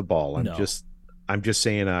dropped the ball. I'm just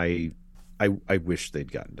saying I wish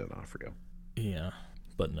they'd gotten D'Onofrio. Yeah,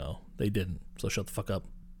 but no, they didn't. So shut the fuck up.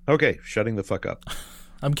 Okay, shutting the fuck up.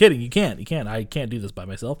 I'm kidding. You can't. I can't do this by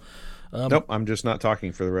myself. Nope, I'm just not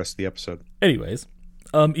talking for the rest of the episode. Anyways,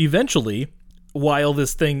 eventually, while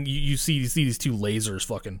this thing, you see these two lasers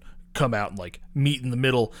fucking come out and like meet in the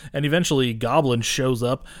middle, and eventually Goblin shows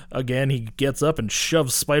up again. He gets up and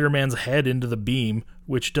shoves Spider-Man's head into the beam,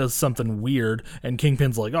 which does something weird, and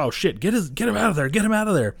Kingpin's like, oh shit, get him out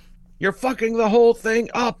of there. You're fucking the whole thing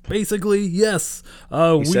up. Basically, yes.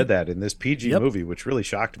 He said that in this PG movie, which really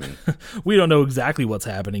shocked me. We don't know exactly what's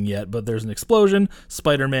happening yet, but there's an explosion.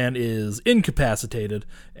 Spider-Man is incapacitated,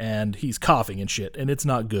 and he's coughing and shit, and it's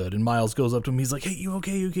not good. And Miles goes up to him. He's like, hey, you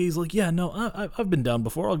okay? You okay? He's like, yeah, no, I've been down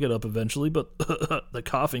before. I'll get up eventually, but the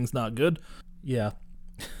coughing's not good. Yeah.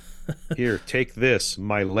 Here, take this,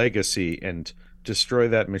 my legacy, and destroy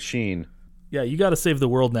that machine. Yeah, you got to save the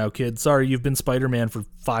world now, kid. Sorry, you've been Spider-Man for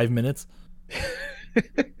 5 minutes.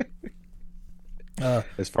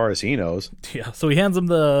 As far as he knows. Yeah, so he hands him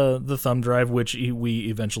the thumb drive, which we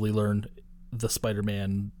eventually learned the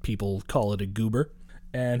Spider-Man people call it a goober.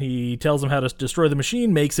 And he tells him how to destroy the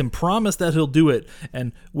machine, makes him promise that he'll do it,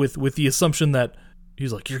 and with the assumption that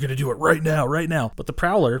he's like, you're going to do it right now. But the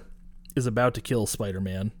Prowler is about to kill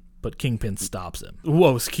Spider-Man, but Kingpin stops him.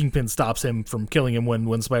 Kingpin stops him from killing him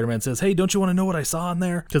when Spider-Man says, hey, don't you want to know what I saw in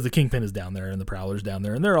there? Because the Kingpin is down there, and the Prowler's down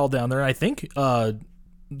there, and they're all down there. I think the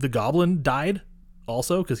Goblin died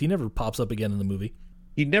also, because he never pops up again in the movie.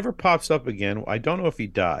 He never pops up again. I don't know if he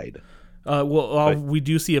died. We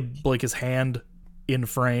do see his hand in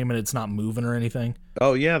frame, and it's not moving or anything.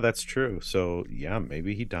 Oh, yeah, that's true. So, yeah,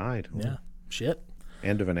 maybe he died. Yeah, shit.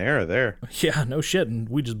 End of an era there. Yeah, no shit, and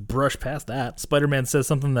we just brush past that. Spider-Man says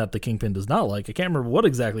something that the Kingpin does not like. I can't remember what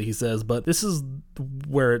exactly he says, but this is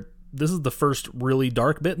the first really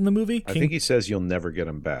dark bit in the movie. I think he says you'll never get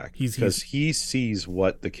him back. Because he sees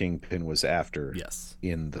what the Kingpin was after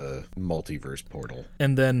in the multiverse portal.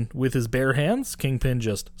 And then with his bare hands, Kingpin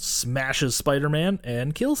just smashes Spider-Man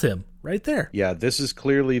and kills him right there. Yeah, this is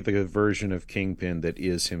clearly the version of Kingpin that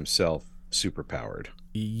is himself superpowered.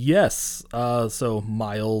 Yes. So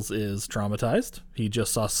Miles is traumatized. He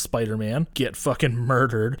just saw Spider-Man get fucking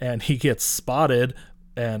murdered, and he gets spotted,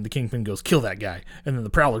 and the Kingpin goes, kill that guy. And then the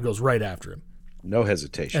Prowler goes right after him. No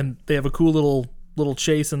hesitation. And they have a cool little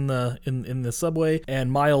chase in the subway,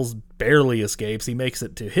 and Miles barely escapes. He makes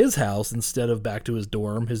it to his house instead of back to his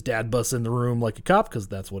dorm. His dad busts in the room like a cop, because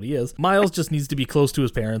that's what he is. Miles just needs to be close to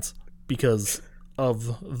his parents because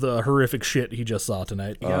of the horrific shit he just saw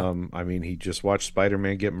tonight. Yeah. I mean, he just watched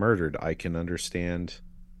Spider-Man get murdered. I can understand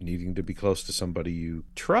needing to be close to somebody you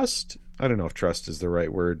trust. I don't know if trust is the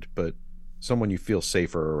right word, but someone you feel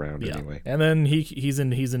safer around anyway. And then he's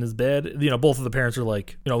in his bed. Both of the parents are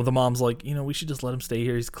like, the mom's like, we should just let him stay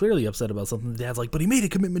here. He's clearly upset about something. The dad's like, but he made a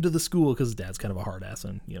commitment to the school, because his dad's kind of a hard ass,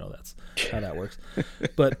 and that's how that works.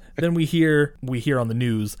 But then we hear on the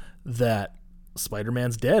news that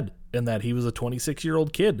Spider-Man's dead, and that he was a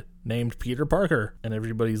 26-year-old kid named Peter Parker, and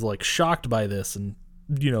everybody's like shocked by this and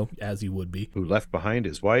as he would be. Who left behind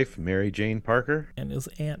his wife, Mary Jane Parker. And his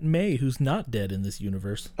Aunt May, who's not dead in this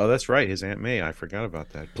universe. Oh, that's right. His Aunt May. I forgot about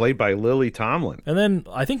that. Played by Lily Tomlin. And then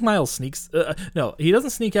I think Miles sneaks. No, he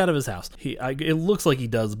doesn't sneak out of his house. It looks like he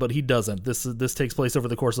does, but he doesn't. This takes place over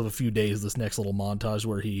the course of a few days. This next little montage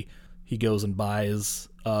where he goes and buys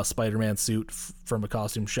a Spider-Man suit from a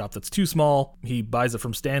costume shop that's too small. He buys it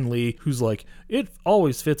from Stan Lee, who's like, it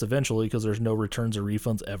always fits eventually because there's no returns or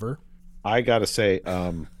refunds ever. I gotta say,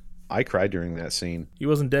 I cried during that scene. He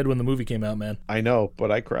wasn't dead when the movie came out, man. I know,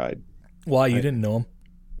 but I cried. Why? You didn't know him?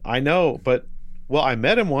 I know, but, well, I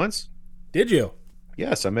met him once. Did you?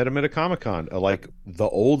 Yes, I met him at a Comic-Con, like the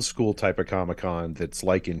old school type of Comic-Con that's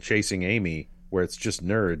like in Chasing Amy, where it's just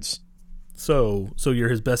nerds. So you're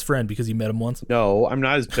his best friend because you met him once? No, I'm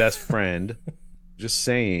not his best friend. Just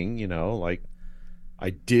saying, like, I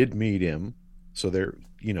did meet him. So there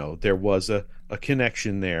was a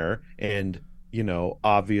connection there. And,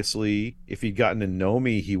 obviously, if he'd gotten to know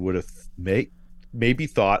me, he would have maybe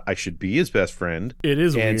thought I should be his best friend. It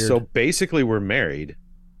is weird. And so basically we're married.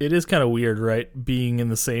 It is kind of weird, right? Being in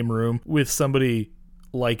the same room with somebody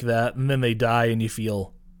like that, and then they die and you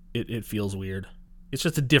feel, it feels weird. It's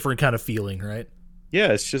just a different kind of feeling, right?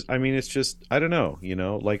 Yeah, it's just, I don't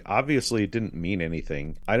know, like, obviously it didn't mean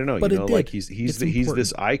anything. I don't know, but like he's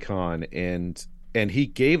this icon and he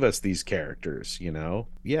gave us these characters, Yeah,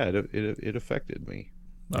 it affected me.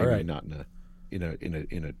 All right. Not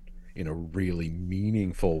in a really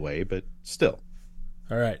meaningful way, but still.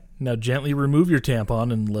 All right. Now gently remove your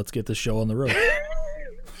tampon and let's get the show on the road.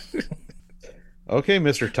 Okay,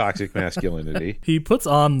 Mr. Toxic Masculinity. He puts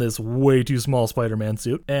on this way too small Spider-Man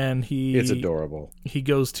suit, and it's adorable. He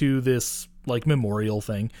goes to this like memorial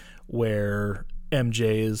thing where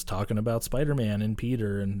MJ is talking about Spider-Man and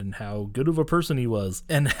Peter and how good of a person he was,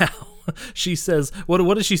 and how she says,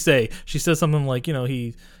 what does she say? She says something like,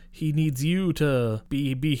 he needs you to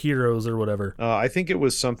be heroes or whatever. I think it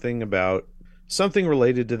was something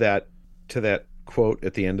related to that quote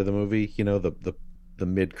at the end of the movie. The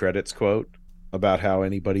mid credits quote about how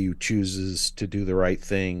anybody who chooses to do the right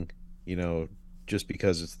thing, just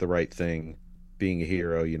because it's the right thing, being a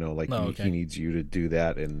hero, he needs you to do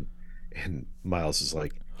that, and Miles is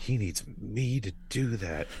like, he needs me to do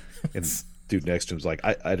that, and dude next to him's like,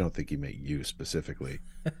 I don't think he meant you specifically.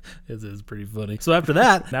 It is pretty funny. So after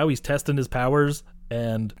that, now he's testing his powers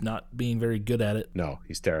and not being very good at it. No,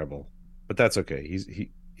 he's terrible, but that's okay.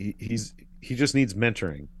 He just needs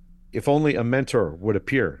mentoring. If only a mentor would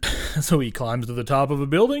appear. So he climbs to the top of a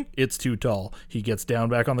building. It's too tall. He gets down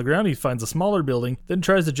back on the ground. He finds a smaller building, then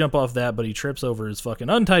tries to jump off that, but he trips over his fucking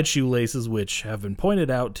untied shoelaces, which have been pointed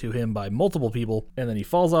out to him by multiple people. And then he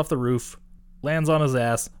falls off the roof, lands on his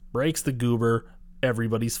ass, breaks the goober.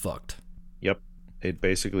 Everybody's fucked. Yep. It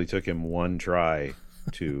basically took him one try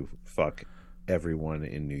to fuck everyone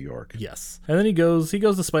in New York. Yes. And then he goes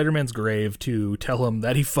to Spider-Man's grave to tell him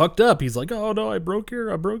that he fucked up. He's like, oh no, I broke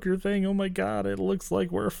your thing. Oh my god, it looks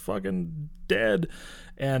like we're fucking dead.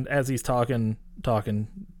 And as he's talking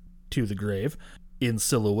to the grave, in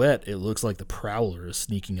silhouette, it looks like the Prowler is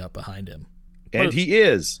sneaking up behind him. And he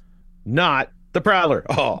is not the Prowler.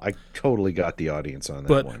 Oh, I totally got the audience on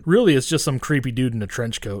that one. But really, it's just some creepy dude in a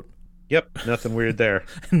trench coat. Yep, nothing weird there.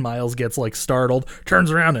 And Miles gets like startled,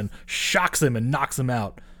 turns around and shocks him and knocks him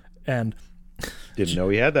out. And didn't know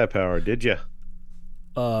he had that power, did you?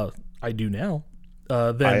 I do now.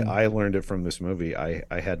 Then I learned it from this movie. I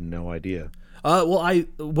had no idea.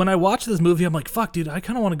 When I watched this movie, I'm like, fuck, dude, I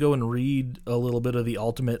kind of want to go and read a little bit of the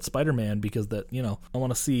Ultimate Spider-Man because I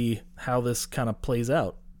want to see how this kind of plays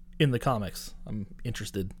out in the comics. I'm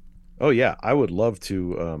interested. Oh yeah, I would love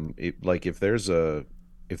to.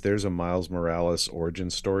 If there's a Miles Morales origin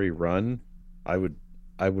story run, I would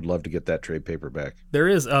love to get that trade paperback. There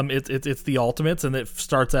is. It's the Ultimates, and it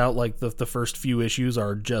starts out like the first few issues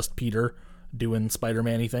are just Peter doing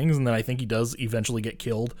Spider-Man-y things, and then I think he does eventually get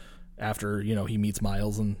killed after he meets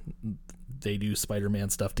Miles and they do Spider-Man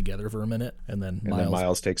stuff together for a minute, and then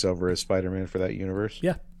Miles takes over as Spider-Man for that universe.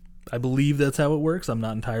 Yeah, I believe that's how it works. I'm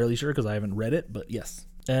not entirely sure because I haven't read it, but yes.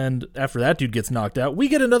 And after that dude gets knocked out, we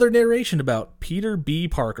get another narration about Peter B.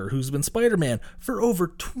 Parker, who's been Spider-Man for over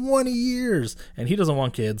 20 years, and he doesn't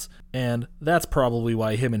want kids, and that's probably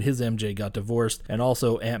why him and his MJ got divorced, and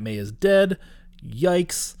also Aunt May is dead.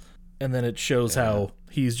 Yikes. And then it shows how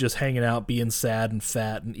he's just hanging out, being sad and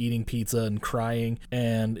fat and eating pizza and crying,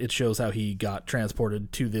 and it shows how he got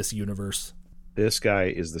transported to this universe. This guy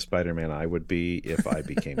is the Spider-Man I would be if I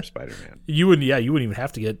became Spider-Man. You wouldn't even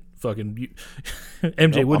have to get MJ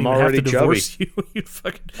Nope, wouldn't I'm even have to already divorce you. You'd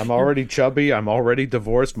fucking, I'm already chubby. I'm already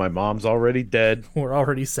divorced. My mom's already dead. we're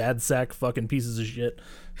already sad sack fucking pieces of shit.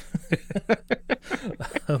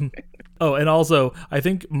 Oh, and also, I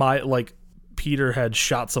think Peter had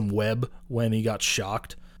shot some web when he got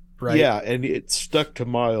shocked, right? Yeah, and it stuck to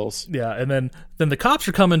Miles. Yeah, and then the cops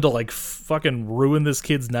are coming to like fucking ruin this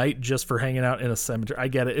kid's night just for hanging out in a cemetery. I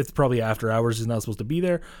get it. It's probably after hours. He's not supposed to be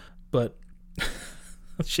there, but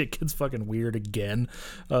shit gets fucking weird again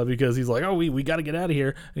because he's like, oh, we got to get out of here.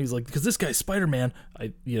 And he's like, because this guy's Spider-Man.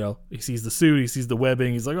 He sees the suit, he sees the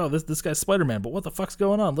webbing. He's like, oh, this guy's Spider-Man, but what the fuck's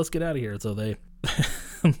going on? Let's get out of here. So they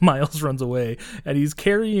Miles runs away, and he's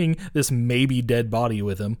carrying this maybe dead body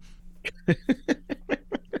with him.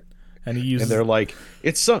 And he uses, And they're like,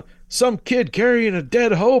 it's some kid carrying a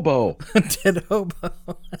dead hobo. dead hobo.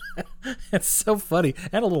 It's so funny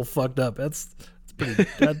and a little fucked up. That's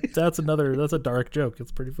a dark joke.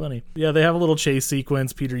 It's pretty funny. Yeah, they have a little chase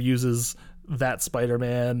sequence. Peter uses that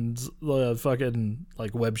Spider-Man's fucking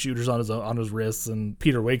like web shooters on his wrists, and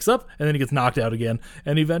Peter wakes up, and then he gets knocked out again,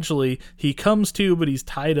 and eventually he comes to, but he's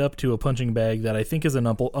tied up to a punching bag that I think is in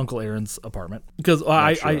Uncle Aaron's apartment, because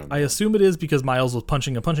I assume it is because Miles was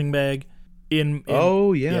punching a punching bag.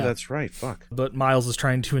 Oh yeah, that's right. Fuck. But Miles is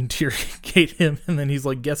trying to interrogate him, and then he's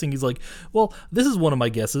like guessing. He's like, well, this is one of my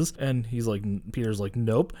guesses. And he's like, Peter's like,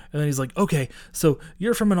 nope. And then he's like, okay, so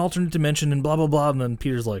you're from an alternate dimension and blah, blah, blah. And then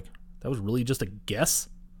Peter's like, that was really just a guess?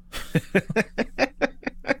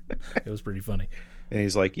 It was pretty funny. And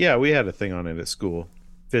he's like, yeah, we had a thing on it at school.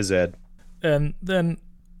 Phys ed. And then,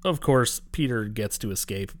 of course, Peter gets to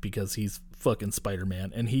escape because he's fucking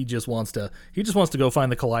Spider-Man, and he just wants to go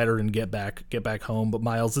find the collider and get back home. But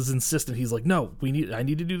Miles is insistent. He's like, no, I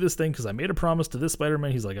need to do this thing because I made a promise to this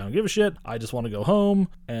Spider-Man. He's like, I don't give a shit. I just want to go home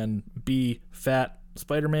and be fat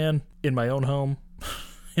Spider-Man in my own home,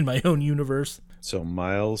 in my own universe. So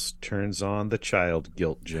Miles turns on the child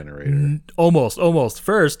guilt generator. Almost.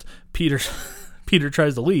 First, Peter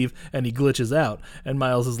tries to leave and he glitches out, and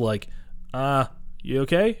Miles is like, you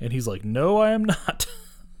okay? And he's like, no, I am not.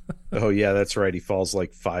 Oh yeah, that's right. He falls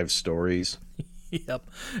like 5 stories. Yep.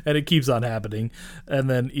 And it keeps on happening. And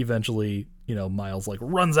then eventually, Miles like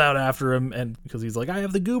runs out after him, and because he's like, I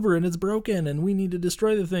have the goober and it's broken and we need to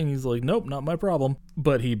destroy the thing. He's like, nope, not my problem.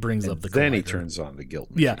 But he brings up the then collider. He turns on the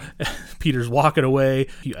guilt machine. Yeah. Peter's walking away.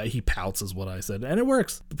 He pouts is what I said. And it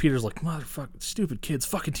works. Peter's like, motherfucker, stupid kids,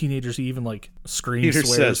 fucking teenagers. He even like screams, Peter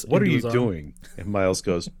swears. says, what are into you his arm. doing? And Miles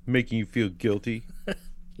goes, making you feel guilty.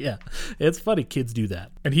 Yeah, it's funny. Kids do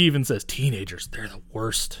that. And he even says, teenagers, they're the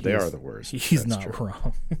worst. They are the worst. He's That's not true.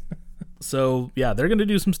 wrong. So, yeah, they're going to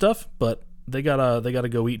do some stuff, but they gotta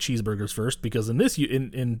go eat cheeseburgers first, because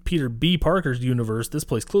in Peter B. Parker's universe, this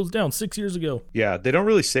place closed down 6 years ago. Yeah, they don't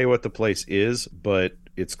really say what the place is, but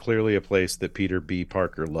it's clearly a place that Peter B.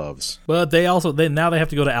 Parker loves. But now they have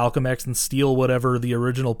to go to Alchemex and steal whatever the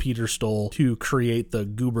original Peter stole to create the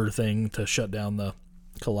goober thing to shut down the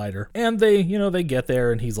collider. And they get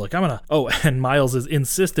there, and he's like, and Miles is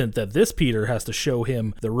insistent that this Peter has to show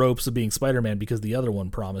him the ropes of being Spider-Man because the other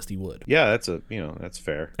one promised he would. Yeah, that's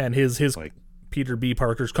fair. And his like, Peter B.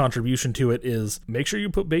 Parker's contribution to it is make sure you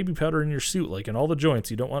put baby powder in your suit, like in all the joints.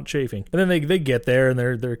 You don't want chafing. And then they get there, and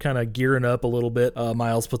they're kind of gearing up a little bit.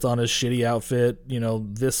 Miles puts on his shitty outfit.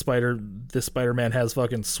 This Spider-Man has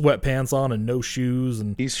fucking sweatpants on and no shoes,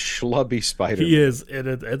 and he's schlubby Spider-Man. He is.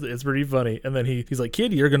 It's pretty funny. And then he's like,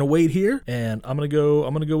 kid, you're gonna wait here, and I'm gonna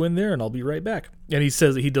go in there, and I'll be right back. And he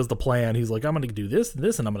says he does the plan. He's like, I'm gonna do this and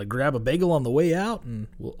this, and I'm gonna grab a bagel on the way out, and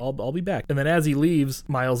I'll be back. And then as he leaves,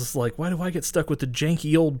 Miles is like, why do I get stuck with the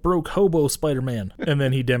janky old broke hobo Spider-Man? And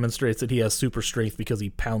then he demonstrates that he has super strength because he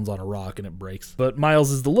pounds on a rock and it breaks. But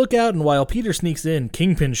Miles is the lookout, and while Peter sneaks in,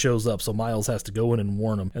 Kingpin shows up, so Miles has to go in and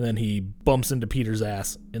warn him. And then he bumps into Peter's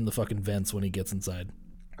ass in the fucking vents when he gets inside.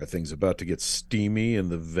 Are things about to get steamy in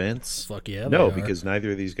the vents? Fuck yeah. No, because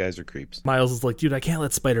neither of these guys are creeps. Miles is like, dude, I can't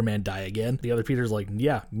let Spider-Man die again. The other Peter's like,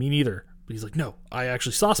 yeah, me neither. But he's like, no, I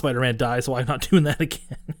actually saw Spider-Man die, so I'm not doing that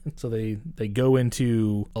again. So they go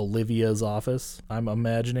into Olivia's office, I'm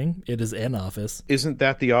imagining. It is an office. Isn't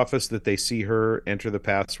that the office that they see her enter the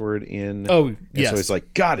password in? Oh, yes. So it's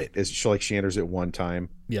like, got it. It's she enters it one time.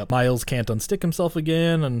 Yep. Miles can't unstick himself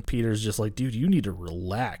again, and Peter's just like, dude, you need to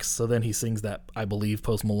relax. So then he sings that, I believe,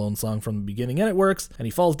 Post Malone song from the beginning, and it works, and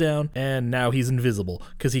he falls down, and now he's invisible,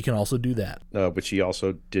 because he can also do that. But she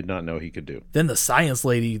also did not know he could do. Then the science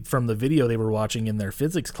lady from the video they were watching in their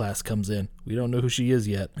physics class comes in. We don't know who she is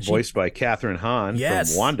yet. Voiced by Kathryn Hahn from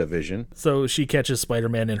WandaVision. So she catches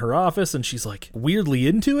Spider-Man in her office, and she's like weirdly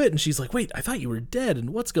into it, and she's like, wait, I thought you were dead,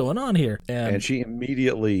 and what's going on here? And she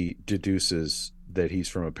immediately deduces that he's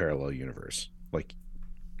from a parallel universe. Like,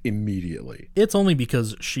 immediately. It's only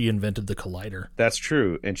because she invented the collider. That's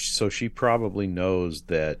true. And so she probably knows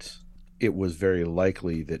that it was very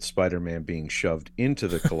likely that Spider-Man being shoved into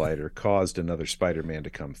the collider caused another Spider-Man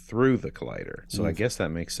to come through the collider. So I guess that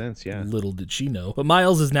makes sense, yeah. Little did she know. But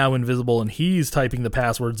Miles is now invisible, and he's typing the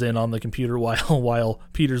passwords in on the computer while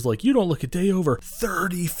Peter's like, you don't look a day over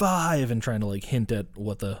 35, and trying to like hint at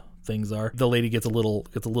what the things are. The lady gets a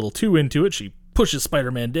little too into it. She pushes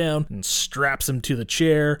Spider-Man down and straps him to the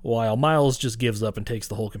chair, while Miles just gives up and takes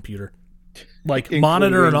the whole computer. Like,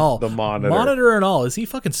 monitor and all. The monitor. Monitor and all. Is he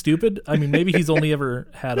fucking stupid? I mean, maybe he's only ever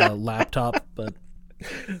had a laptop, but...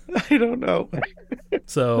 I don't know.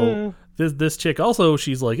 So this chick also,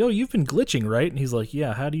 she's like, oh, you've been glitching, right? And he's like,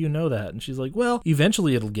 yeah, how do you know that? And she's like, well,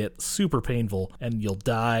 eventually it'll get super painful and you'll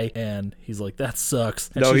die. And he's like, that sucks.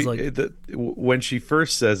 And No, she's like, when she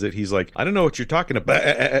first says it, he's like, I don't know what you're talking about.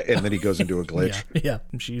 And then he goes into a glitch. yeah.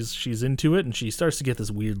 And she's into it, and she starts to get this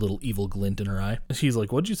weird little evil glint in her eye. And she's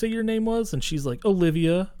like, what'd you say your name was? And she's like,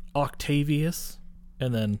 Olivia Octavius.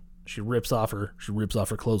 And then she rips off her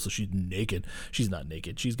clothes, so she's naked. She's not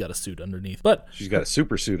naked. She's got a suit underneath. But She's got a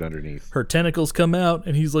super suit underneath. her tentacles come out,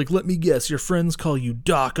 and he's like, let me guess, your friends call you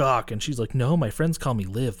Doc Ock. And she's like, no, my friends call me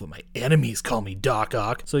Liv, but my enemies call me Doc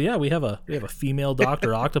Ock. So yeah, we have a female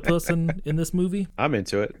Dr. Octopus in this movie. I'm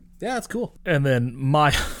into it. Yeah, it's cool. And then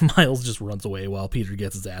Miles just runs away while Peter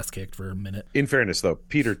gets his ass kicked for a minute. In fairness, though,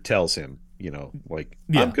 Peter tells him, like,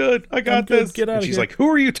 Yeah. I'm good. I got this. Get out and of she's here. like, who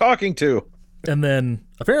are you talking to? And then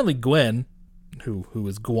apparently Gwen, who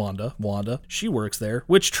is Wanda, she works there,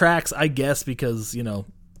 which tracks, I guess, because,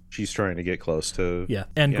 She's trying to get close to... yeah.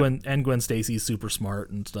 And Gwen Stacy's super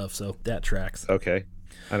smart and stuff, so that tracks. Okay.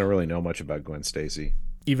 I don't really know much about Gwen Stacy.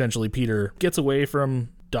 Eventually Peter gets away from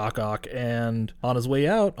Doc Ock, and on his way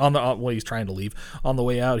out, he's trying to leave. On the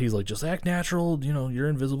way out, he's like, just act natural, you're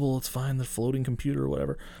invisible, it's fine, the floating computer or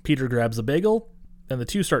whatever. Peter grabs a bagel, and the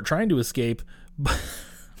two start trying to escape,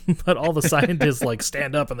 but all the scientists like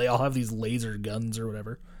stand up and they all have these laser guns or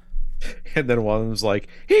whatever. And then one of them's like,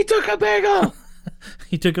 he took a bagel!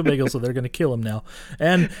 He took a bagel, so they're going to kill him now.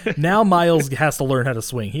 And now Miles has to learn how to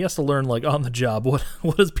swing. He has to learn, like, on the job.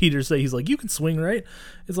 What does Peter say? He's like, you can swing, right?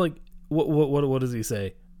 It's like, what does he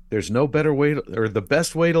say? There's no better way or the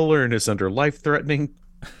best way to learn is under life-threatening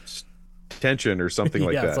tension or something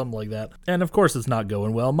like yeah, that. something like that. And of course it's not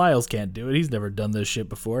going well. Miles can't do it. He's never done this shit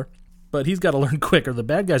before. But he's got to learn quick, or the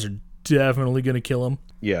bad guys are definitely going to kill him.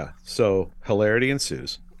 Yeah, so hilarity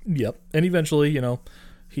ensues. Yep. And eventually,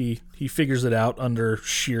 he figures it out under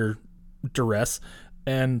sheer duress.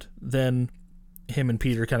 And then him and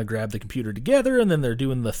Peter kind of grab the computer together, and then they're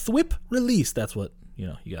doing the thwip release. That's what,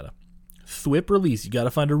 you got to thwip release. You got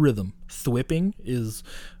to find a rhythm. Thwipping is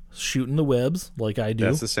shooting the webs like I do.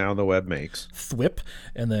 That's the sound the web makes. Thwip,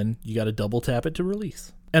 and then you got to double tap it to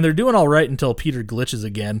release. And they're doing all right until Peter glitches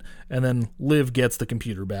again, and then Liv gets the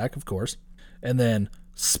computer back, of course. And then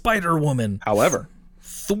Spider-Woman, However,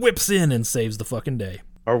 thwips in and saves the fucking day.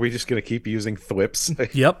 are we just going to keep using thwips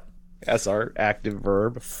Yep, as our active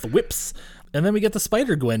verb? thwips. And then we get the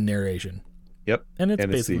Spider-Gwen narration. Yep. And it's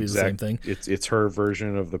basically the same thing. It's her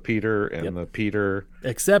version of the Peter and the Peter.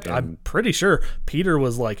 Except I'm pretty sure Peter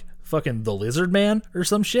was like fucking the Lizard Man or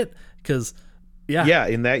some shit. Because, Yeah,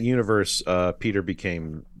 in that universe, Peter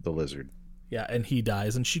became the Lizard. Yeah, and he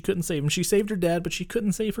dies, and she couldn't save him. She saved her dad, but she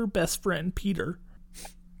couldn't save her best friend, Peter.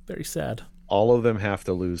 Very sad. All of them have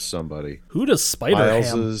to lose somebody. Who does Spider-Ham?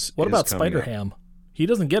 Miles What is about coming up. Spider-Ham? He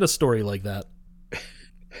doesn't get a story like that.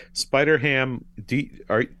 Spider-Ham,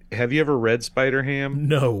 have you ever read Spider-Ham?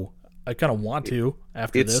 No. I kind of want to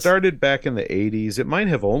after It this. started back in the 80s. It might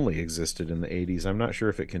have only existed in the 80s. I'm not sure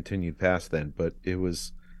if it continued past then, but it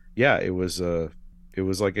was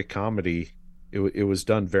like a comedy. It was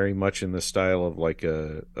done very much in the style of like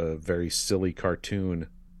a very silly cartoon.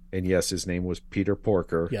 And yes, his name was Peter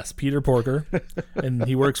Porker. Yes, Peter Porker. And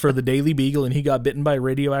he works for the Daily Beagle, and he got bitten by a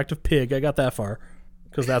radioactive pig. I got that far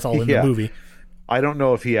because that's all in Yeah. the movie. I don't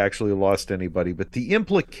know if he actually lost anybody, but the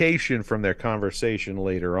implication from their conversation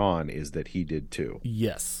later on is that he did too.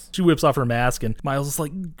 Yes. She whips off her mask, and Miles is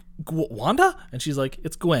like, Wanda? And she's like,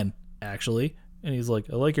 it's Gwen, actually. And he's like,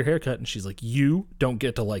 I like your haircut. And she's like, you don't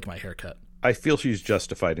get to like my haircut. I feel she's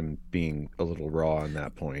justified in being a little raw on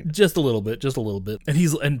that point. Just a little bit.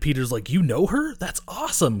 And Peter's like, you know her? That's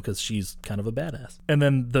awesome, because she's kind of a badass. And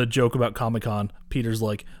then the joke about Comic-Con, Peter's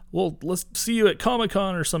like, well, let's see you at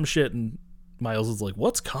Comic-Con or some shit. And Miles is like,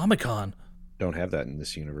 what's Comic-Con? Don't have that in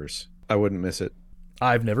this universe. I wouldn't miss it.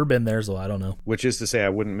 I've never been there, so I don't know. Which is to say, I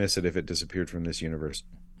wouldn't miss it if it disappeared from this universe.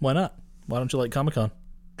 Why not? Why don't you like Comic-Con?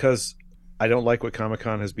 Because I don't like what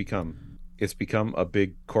Comic-Con has become. It's become a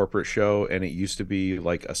big corporate show, and it used to be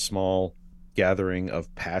like a small gathering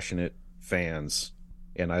of passionate fans.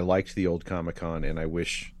 And I liked the old Comic-Con, and I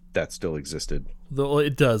wish that still existed. Though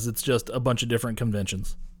it does. It's just a bunch of different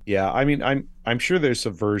conventions. Yeah, I mean, I'm sure there's a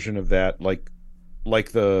version of that,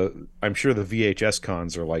 I'm sure the VHS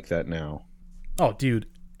cons are like that now. Oh, dude,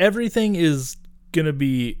 everything is gonna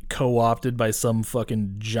be co-opted by some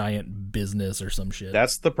fucking giant business or some shit.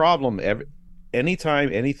 That's the problem.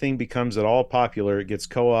 Anytime anything becomes at all popular, it gets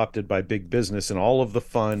co-opted by big business, and all of the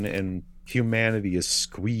fun and humanity is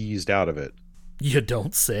squeezed out of it. You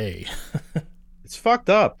don't say. It's fucked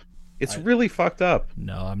up. It's really fucked up.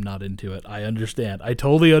 No, I'm not into it. I understand. I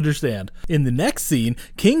totally understand. In the next scene,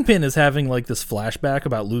 Kingpin is having like this flashback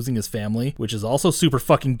about losing his family, which is also super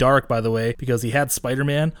fucking dark, by the way, because he had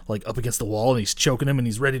Spider-Man like up against the wall and he's choking him and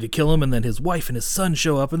he's ready to kill him, and then his wife and his son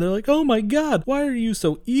show up and they're like, oh my god, why are you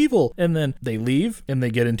so evil? And then they leave and they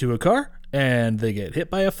get into a car and they get hit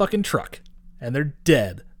by a fucking truck and they're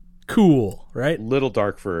dead. Cool, right? Little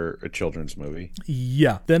dark for a children's movie.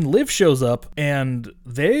 Yeah. Then Liv shows up, and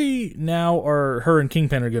her and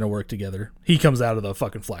Kingpin are going to work together. He comes out of the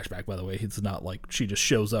fucking flashback, by the way. It's not like she just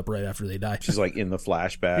shows up right after they die. She's like in the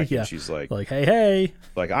flashback, yeah. And she's like, hey.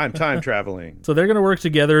 Like, I'm time traveling. So they're going to work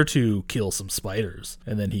together to kill some spiders,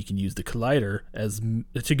 and then he can use the collider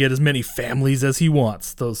to get as many families as he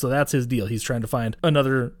wants. So that's his deal. He's trying to find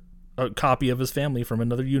a copy of his family from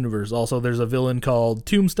another universe. Also, there's a villain called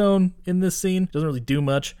Tombstone in this scene. Doesn't really do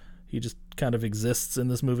much. He just kind of exists in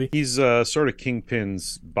this movie. He's sort of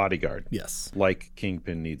Kingpin's bodyguard. Yes. Like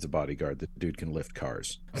Kingpin needs a bodyguard. The dude can lift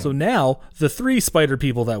cars. So now, the 3 spider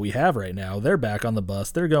people that we have right now, they're back on the bus.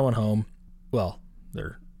 They're going home. Well,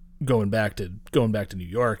 they're going back to New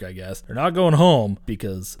York, I guess. They're not going home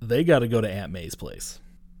because they got to go to Aunt May's place.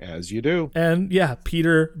 As you do. And yeah,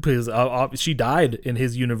 Peter, because she died in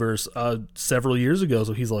his universe several years ago,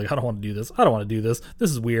 so he's like, I don't want to do this. I don't want to do this. This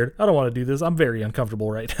is weird. I don't want to do this. I'm very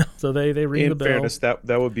uncomfortable right now. So they ring the bell. In fairness, that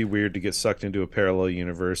would be weird to get sucked into a parallel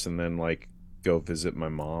universe and then like go visit my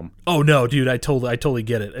mom. Oh no, dude, I totally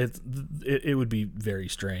get it. It would be very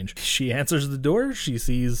strange. She answers the door. She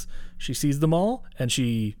sees them all, and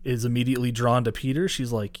she is immediately drawn to Peter.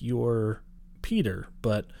 She's like, "You're Peter,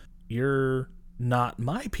 but you're not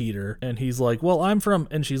my Peter." And he's like, well,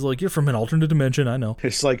 and she's like, you're from an alternate dimension. I know.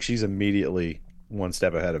 It's like she's immediately one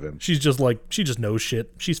step ahead of him. She's just like, she just knows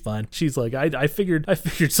shit. She's fine. She's like, I figured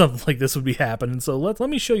something like this would be happening. So let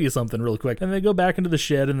me show you something real quick. And they go back into the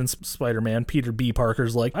shed, and then Spider-Man, Peter B.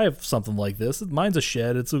 Parker's like, I have something like this. Mine's a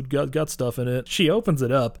shed. It's got stuff in it. She opens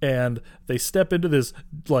it up, and they step into this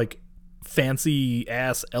like fancy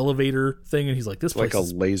ass elevator thing, and he's like, this place like a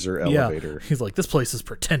laser elevator. Yeah. He's like, this place is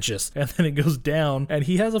pretentious. And then it goes down, and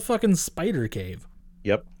he has a fucking spider cave.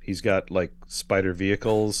 Yep, he's got like spider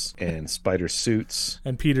vehicles and spider suits.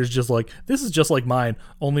 And Peter's just like, this is just like mine,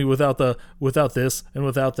 only without this and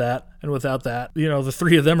without that and without that. You know, the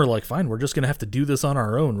 3 of them are like, fine, we're just gonna have to do this on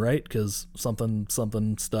our own, right? Because something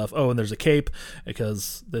stuff. Oh, and there's a cape,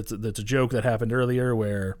 because that's a joke that happened earlier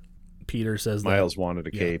where Peter says Miles wanted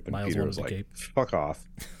a cape, and Miles Peter was like, fuck off.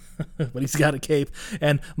 But he's got a cape.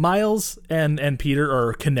 And Miles and Peter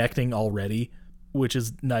are connecting already, which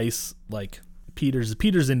is nice. Like,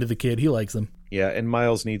 Peter's into the kid. He likes him. Yeah, and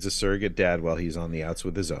Miles needs a surrogate dad while he's on the outs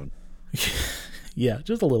with his own. Yeah,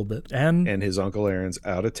 just a little bit. And his Uncle Aaron's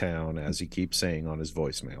out of town, as he keeps saying on his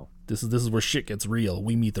voicemail. This is where shit gets real.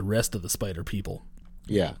 We meet the rest of the spider people.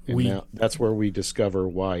 Yeah, and now that's where we discover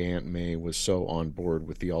why Aunt May was so on board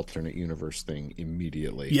with the alternate universe thing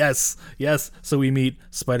immediately. Yes. So we meet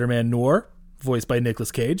Spider-Man Noir, voiced by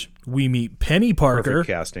Nicolas Cage. We meet Penny Parker. Perfect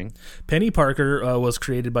casting. Penny Parker was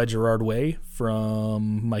created by Gerard Way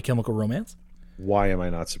from My Chemical Romance. Why am I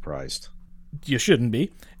not surprised? You shouldn't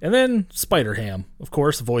be. And then Spider-Ham, of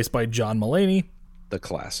course, voiced by John Mulaney. The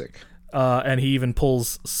classic. And he even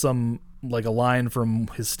pulls like a line from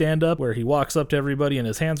his stand-up where he walks up to everybody and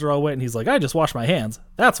his hands are all wet, and he's like, I just washed my hands.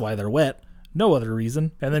 That's why they're wet. No other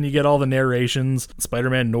reason. And then you get all the narrations.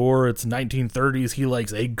 Spider-Man Noir, it's 1930s. He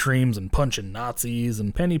likes egg creams and punching Nazis.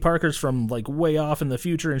 And Penny Parker's from like way off in the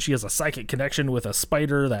future, and she has a psychic connection with a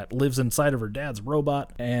spider that lives inside of her dad's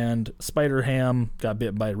robot. And Spider-Ham got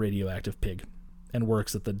bit by a radioactive pig and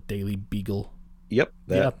works at the Daily Beagle. Yep,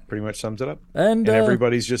 that pretty much sums it up. And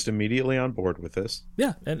everybody's just immediately on board with this.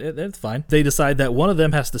 Yeah, and it's fine. They decide that one of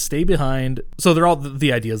them has to stay behind. So they're all,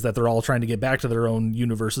 the idea is that they're all trying to get back to their own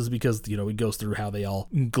universes, because, you know, it goes through how they all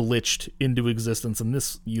glitched into existence in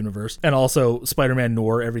this universe. And also Spider-Man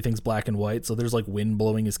Noir, everything's black and white, so there's like wind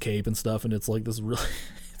blowing his cape and stuff, and it's like this really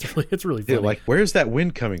it's really funny. Yeah, like, where's that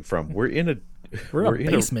wind coming from? We're in We're in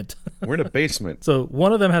a basement. We're in a basement. So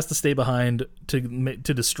one of them has to stay behind to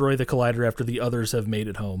destroy the collider after the others have made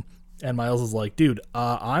it home. And Miles is like, dude,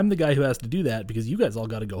 I'm the guy who has to do that because you guys all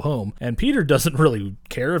got to go home. And Peter doesn't really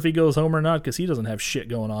care if he goes home or not because he doesn't have shit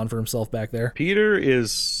going on for himself back there. Peter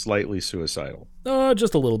is slightly suicidal.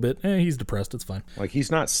 Just a little bit. He's depressed. It's fine. Like, he's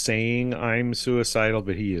not saying I'm suicidal,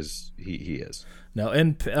 but he is. He is. No,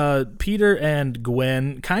 and Peter and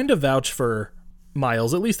Gwen kind of vouch for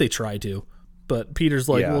Miles. At least they try to. But Peter's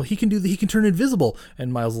like, well, he can turn invisible.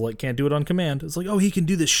 And Miles is like, can't do it on command. It's like, oh, he can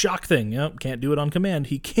do this shock thing. Yep, can't do it on command.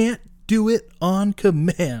 He can't do it on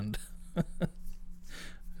command.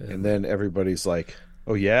 And then everybody's like,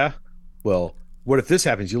 oh, yeah? Well, what if this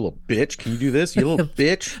happens, you little bitch? Can you do this, you little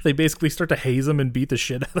bitch? They basically start to haze him and beat the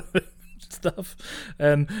shit out of him and stuff.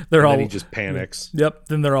 And they're all... then he just panics. Yep.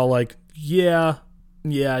 Then they're all like, yeah,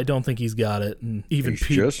 I don't think he's got it. And even he's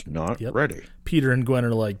just not ready. Peter and Gwen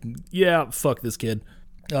are like, yeah, fuck this kid.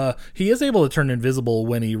 He is able to turn invisible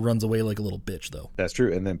when he runs away like a little bitch, though. That's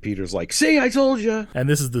true. And then Peter's like, see, I told you. And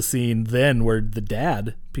this is the scene then where the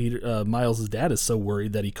dad, Miles' dad, is so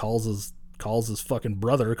worried that he calls his fucking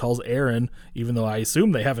brother, calls Aaron, even though I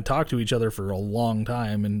assume they haven't talked to each other for a long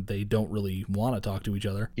time and they don't really want to talk to each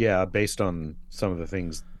other. Yeah, based on some of the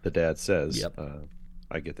things the dad says. Yep.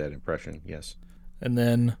 I get that impression, yes. And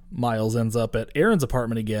then Miles ends up at Aaron's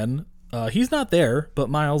apartment again. He's not there, but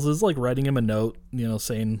Miles is like writing him a note,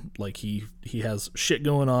 saying like he has shit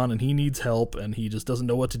going on and he needs help and he just doesn't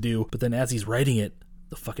know what to do. But then as he's writing it,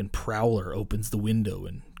 the fucking Prowler opens the window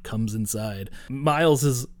and comes inside. Miles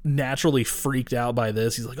is naturally freaked out by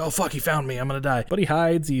this. He's like, oh fuck, he found me, I'm gonna die. But he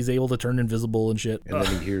hides, he's able to turn invisible and shit. And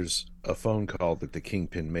then he hears a phone call that the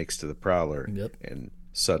Kingpin makes to the Prowler. Yep. And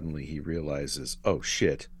suddenly he realizes, oh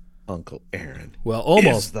shit, Uncle Aaron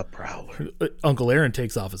is the Prowler. Uncle Aaron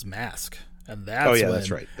takes off his mask. And that's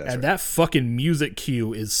that's right. That fucking music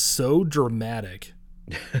cue is so dramatic.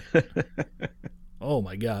 Oh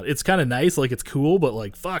my god. It's kind of nice, like it's cool, but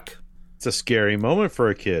like fuck. It's a scary moment for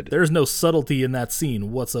a kid. There's no subtlety in that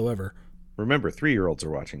scene whatsoever. Remember, 3-year-olds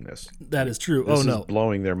are watching this. That is true. This is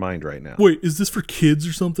blowing their mind right now. Wait, is this for kids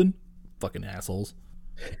or something? Fucking assholes.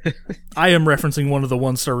 I am referencing one of the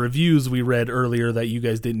 1-star reviews we read earlier that you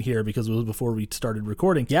guys didn't hear because it was before we started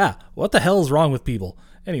recording. Yeah, what the hell is wrong with people?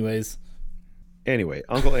 Anyway,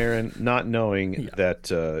 Uncle Aaron, not knowing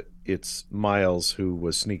that it's Miles who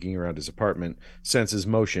was sneaking around his apartment, senses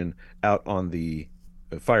motion out on the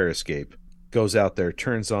fire escape, goes out there,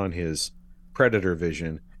 turns on his predator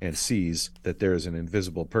vision, and sees that there is an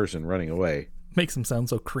invisible person running away. Makes him sound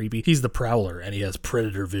so creepy. He's the Prowler, and he has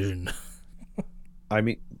predator vision. I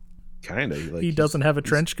mean, kind of. Like he doesn't have a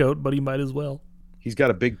trench coat, but he might as well. He's got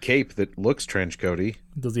a big cape that looks trench coaty.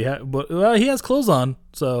 Does he have? Well, he has clothes on,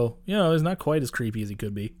 so he's not quite as creepy as he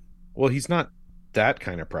could be. Well, he's not that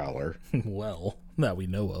kind of Prowler. Well, that we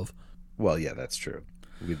know of. Well, yeah, that's true.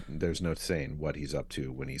 There's no saying what he's up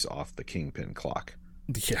to when he's off the Kingpin clock.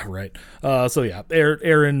 Yeah, right.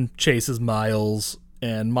 Aaron chases Miles,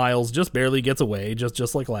 and Miles just barely gets away,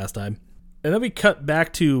 just like last time. And then we cut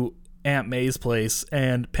back to Aunt May's place,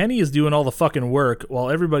 and Penny is doing all the fucking work while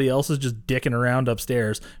everybody else is just dicking around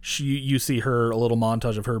upstairs. You see a little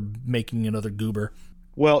montage of her making another goober.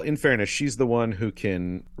 Well, in fairness, she's the one who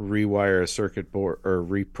can rewire a circuit board or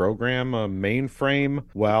reprogram a mainframe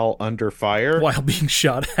while under fire. While being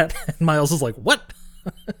shot at. And Miles is like, what?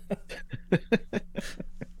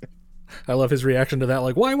 I love his reaction to that.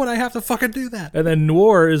 Like, why would I have to fucking do that? And then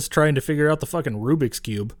Noir is trying to figure out the fucking Rubik's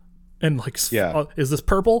Cube. And like, is this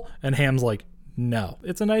purple? And Ham's like, no.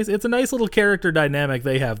 It's a nice little character dynamic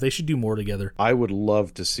they have. They should do more together. I would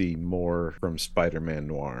love to see more from Spider-Man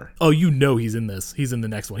Noir. Oh, he's in this. He's in the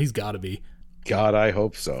next one. He's got to be. God, I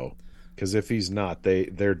hope so. Because if he's not,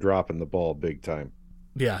 they're dropping the ball big time.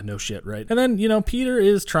 Yeah, no shit, right? And then, Peter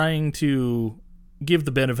is trying to give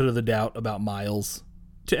the benefit of the doubt about Miles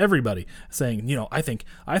to everybody, saying, I think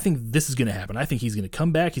this is going to happen. I think he's going to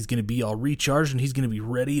come back. He's going to be all recharged and he's going to be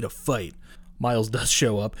ready to fight. Miles does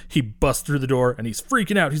show up. He busts through the door and he's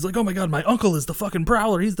freaking out. He's like, oh my God, my uncle is the fucking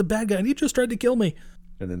Prowler. He's the bad guy and he just tried to kill me.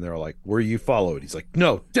 And then they're like, were you followed? He's like,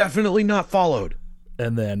 no, definitely not followed.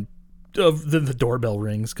 And then the doorbell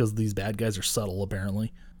rings because these bad guys are subtle,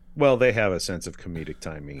 apparently. Well, they have a sense of comedic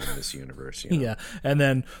timing in this universe. Yeah, and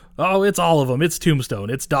then, it's all of them. It's Tombstone.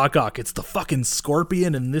 It's Doc Ock. It's the fucking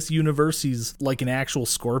Scorpion. In this universe, he's like an actual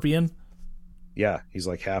scorpion. Yeah, he's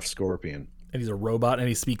like half scorpion. And he's a robot, and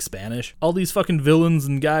he speaks Spanish. All these fucking villains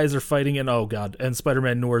and guys are fighting, and oh god. And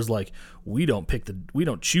Spider-Man Noir's like, we don't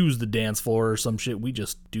choose the dance floor or some shit. We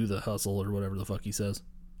just do the hustle or whatever the fuck he says.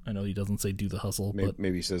 I know he doesn't say do the hustle, but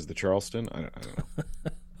maybe he says the Charleston. I don't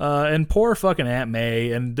know. And poor fucking Aunt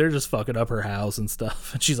May, and they're just fucking up her house and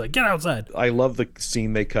stuff. And she's like, get outside. I love the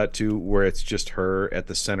scene they cut to where it's just her at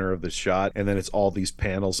the center of the shot, and then it's all these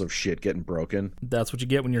panels of shit getting broken. That's what you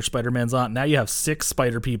get when your Spider-Man's on. Now you have 6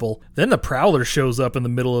 spider people. Then the Prowler shows up in the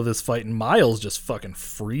middle of this fight, and Miles just fucking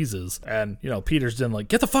freezes. And, Peter's then like,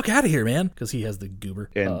 get the fuck out of here, man, because he has the goober.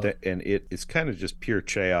 And it's kind of just pure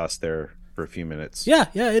chaos there for a few minutes. Yeah,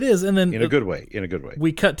 it is. And then in a good way.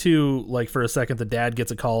 We cut to, like, for a second, the dad gets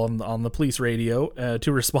a call on the police radio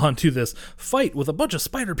to respond to this fight with a bunch of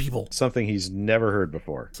spider people. Something he's never heard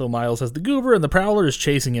before. So Miles has the goober, and the Prowler is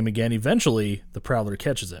chasing him again. Eventually, the Prowler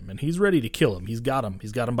catches him, and he's ready to kill him. He's got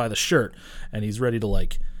him by the shirt, and he's ready to,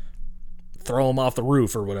 like, throw him off the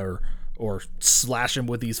roof or whatever, or slash him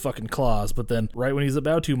with these fucking claws. But then, right when he's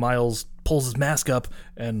about to, Miles pulls his mask up,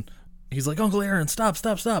 and he's like, Uncle Aaron, stop.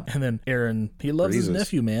 And then Aaron, he loves his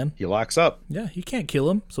nephew, man. He locks up. Yeah, he can't kill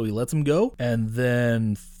him, so he lets him go. And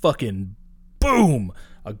then fucking boom,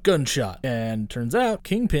 a gunshot. And turns out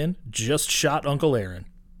Kingpin just shot Uncle Aaron.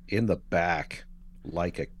 In the back,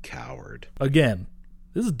 like a coward. Again,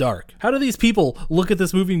 this is dark. How do these people look at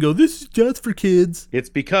this movie and go, this is just for kids? It's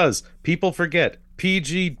because people forget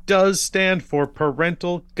PG does stand for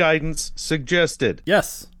parental guidance suggested.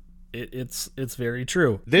 Yes, it's very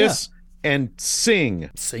true. This and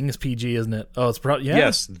Sing. Sing's PG, isn't it? Oh, it's probably, yeah.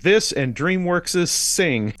 Yes, this and DreamWorks'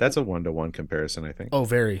 Sing. That's a 1-to-1 comparison, I think. Oh,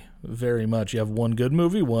 very, very much. You have one good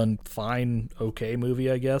movie, one fine, okay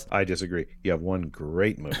movie, I guess. I disagree. You have one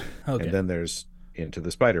great movie. Okay. And then there's Into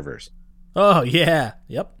the Spider-Verse. Oh, yeah.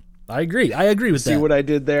 Yep. I agree with that. See what I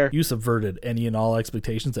did there? You subverted any and all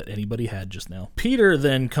expectations that anybody had just now. Peter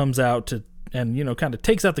then comes out and kind of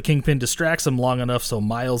takes out the Kingpin, distracts him long enough so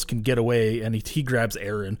Miles can get away, and he grabs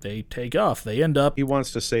Aaron. They take off. They end up... He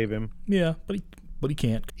wants to save him. Yeah, but he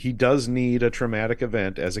can't. He does need a traumatic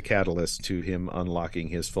event as a catalyst to him unlocking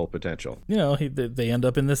his full potential. They end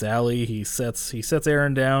up in this alley. He sets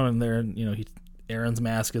Aaron down, and they're, Aaron's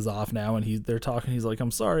mask is off now, and they're talking. He's like,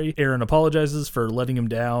 I'm sorry. Aaron apologizes for letting him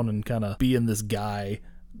down and kind of being this guy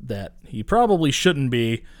that he probably shouldn't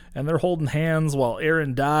be. And they're holding hands while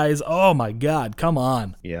Aaron dies. Oh my God, come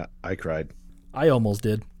on. Yeah, I cried. I almost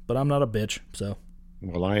did, but I'm not a bitch, so.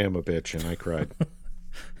 Well, I am a bitch, and I cried.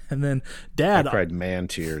 And then Dad... I cried man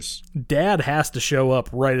tears. Dad has to show up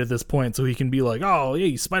right at this point so he can be like, oh,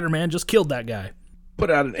 hey, Spider-Man just killed that guy.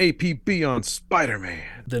 Put out an APB on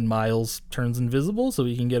Spider-Man. Then Miles turns invisible so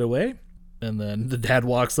he can get away. And then the dad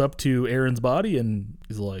walks up to Aaron's body and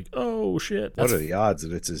he's like, oh, shit. What are the odds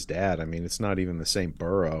that it's his dad? I mean, it's not even the same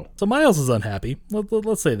burrow. So Miles is unhappy.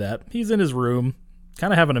 Let's say that. He's in his room,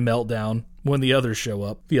 kind of having a meltdown when the others show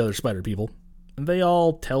up, the other spider people. And they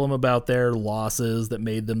all tell him about their losses that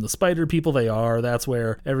made them the spider people they are. That's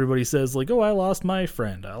where everybody says, like, oh, I lost my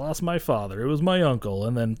friend. I lost my father. It was my uncle.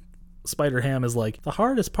 And then Spider-Ham is like, the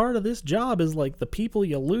hardest part of this job is, like, the people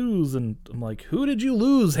you lose. And I'm like, who did you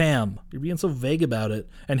lose, Ham? You're being so vague about it.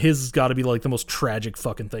 And his has got to be, like, the most tragic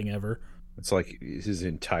fucking thing ever. It's like his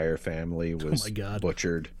entire family was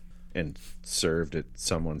butchered and served at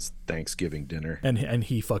someone's Thanksgiving dinner. And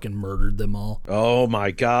he fucking murdered them all. Oh, my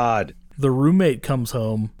God. The roommate comes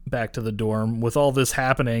home back to the dorm with all this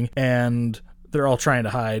happening, and they're all trying to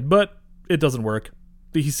hide, but it doesn't work.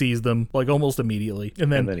 He sees them, like, almost immediately.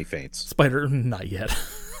 And then he faints. Not yet.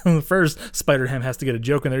 First, Spider-Ham has to get a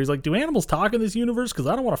joke in there. He's like, do animals talk in this universe? Because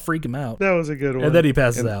I don't want to freak him out. That was a good one. And then he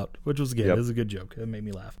passes out, which was good. Yep. It was a good joke. It made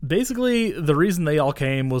me laugh. Basically, the reason they all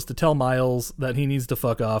came was to tell Miles that he needs to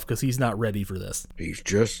fuck off because he's not ready for this. He's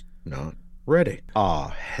just not ready. Aw,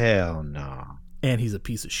 hell no. And he's a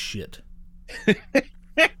piece of shit.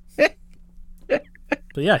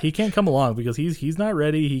 But yeah, he can't come along because he's not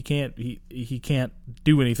ready. He can't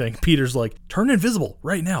do anything. Peter's like, turn invisible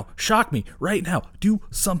right now. Shock me right now. Do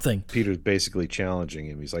something. Peter's basically challenging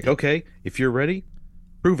him. He's like, okay, if you're ready,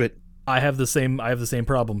 prove it. I have the same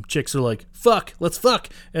problem. Chicks are like, fuck, let's fuck.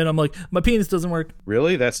 And I'm like, my penis doesn't work.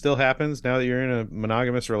 Really? That still happens now that you're in a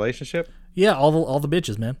monogamous relationship? Yeah, all the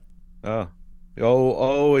bitches, man.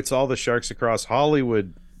 Oh, it's all the Sharks Across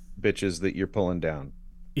Hollywood bitches that you're pulling down.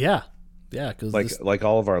 Yeah. Yeah, because like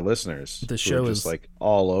all of our listeners, the show is just like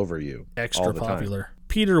all over you, extra all the popular. Time.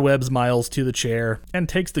 Peter webs Miles to the chair and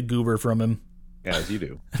takes the goober from him. As you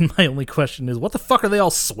do. And my only question is, what the fuck are they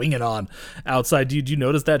all swinging on outside? Did you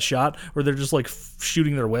notice that shot where they're just like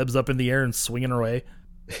shooting their webs up in the air and swinging away?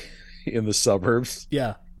 In the suburbs?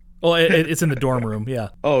 Yeah. Oh, it's in the dorm room, yeah.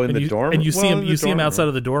 Oh, in the dorm? And you see them outside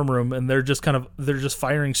of the dorm room, and they're just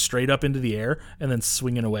firing straight up into the air and then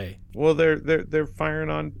swinging away. Well, they're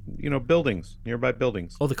firing on, buildings, nearby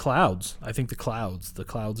buildings. Oh, the clouds. I think the clouds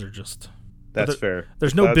are just That's fair.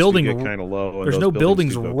 There's The no clouds do building. get kinda low, and There's those no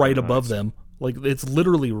buildings do go right kinda above high. them. Like it's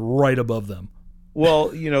literally right above them. Well,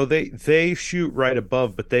 they shoot right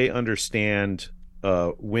above, but they understand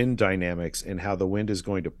wind dynamics and how the wind is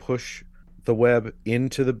going to push the web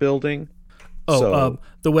into the building. The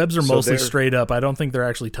webs are so mostly they're- straight up. I don't think they're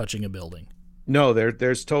actually touching a building. No,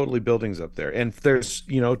 there's totally buildings up there, and there's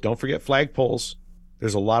don't forget flagpoles.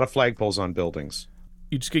 There's a lot of flagpoles on buildings.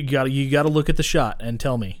 You gotta look at the shot and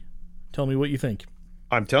tell me what you think.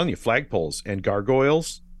 I'm telling you, flagpoles and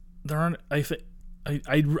gargoyles. There aren't.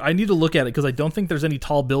 I need to look at it because I don't think there's any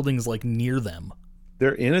tall buildings like near them.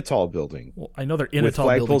 They're in a tall building Well, I know they're in with a tall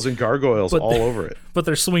building, flagpoles and gargoyles but all they- over it. but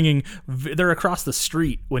they're swinging. They're across the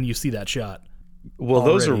street when you see that shot. Well,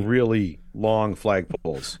 those are already. really long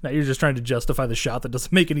flagpoles Now you're just trying to justify the shot that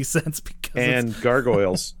doesn't make any sense because it's and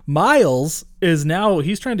gargoyles. Miles is now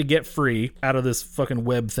he's trying to get free out of this fucking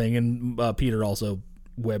web thing, and Peter also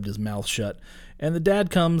webbed his mouth shut. And the dad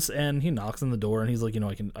comes and he knocks on the door, and he's like,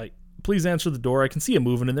 I please answer the door. I can see you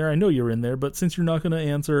moving in there. I know you're in there, but since you're not going to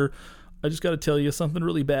answer, I just got to tell you something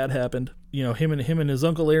really bad happened. Him and his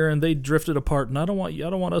uncle Aaron, they drifted apart, and I don't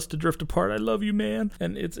want us to drift apart. I love you, man.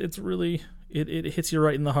 And it's really it hits you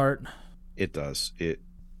right in the heart. It does.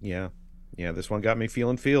 Yeah. This one got me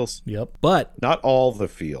feeling feels. Yep. But Not all the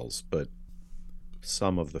feels, but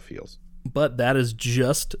some of the feels. that is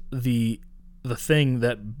just the thing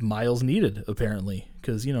that Miles needed apparently,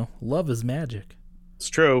 because love is magic. It's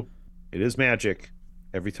true. It is magic.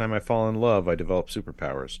 Every time I fall in love, I develop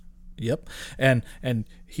superpowers. Yep. And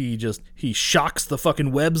he shocks the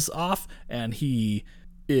fucking webs off, and he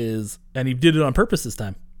did it on purpose this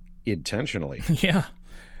time. Intentionally. Yeah.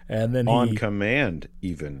 And then On command,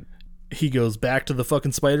 even. he goes back to the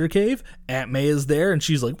fucking spider cave. Aunt May is there, and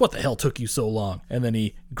she's like, "What the hell took you so long?" And then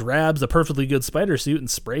he grabs a perfectly good spider suit and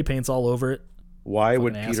spray paints all over it. Why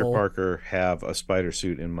would Fucking Peter asshole. Parker have a spider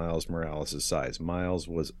suit in Miles Morales' size? Miles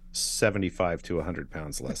was 75 to 100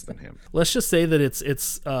 pounds less than him. Let's just say that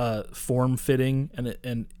it's form fitting,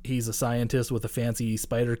 and he's a scientist with a fancy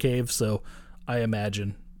spider cave, so I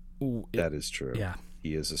imagine. That is true. Yeah.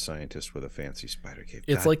 He is a scientist with a fancy spider cave.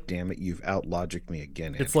 It's God like- damn it, you've outlogicked me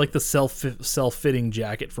again. It's Andrew. like the self-fitting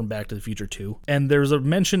jacket from Back to the Future 2. And there's a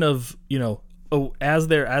mention of,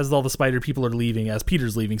 as all the spider people are leaving, as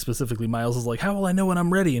Peter's leaving specifically, Miles is like, "How will I know when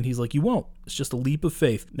I'm ready?" And he's like, "You won't. It's just a leap of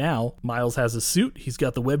faith." Now, Miles has his suit. He's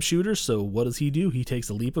got the web shooter. So what does he do? He takes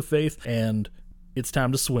a leap of faith, and it's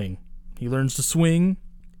time to swing. He learns to swing,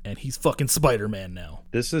 and he's fucking Spider-Man now.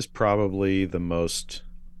 This is probably the most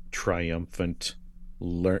triumphant,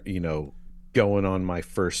 going on my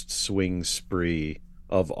first swing spree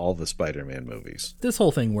of all the Spider-Man movies. This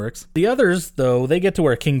whole thing works. The others, though, they get to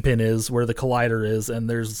where Kingpin is, where the Collider is, and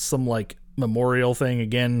there's some, memorial thing,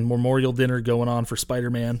 again, memorial dinner going on for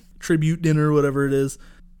Spider-Man. Tribute dinner, whatever it is.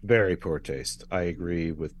 Very poor taste. I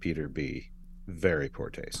agree with Peter B. Very poor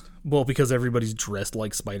taste. Well, because everybody's dressed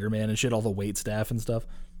like Spider-Man and shit, all the wait staff and stuff.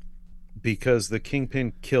 Because the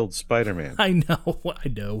Kingpin killed Spider-Man. I know.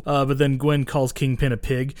 But then Gwen calls Kingpin a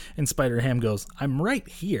pig, and Spider-Ham goes, "I'm right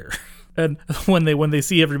here." And when they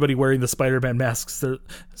see everybody wearing the Spider-Man masks,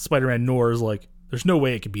 Spider-Man Noir is like, "There's no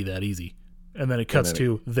way it could be that easy." And then it cuts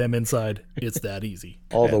to them inside. It's that easy.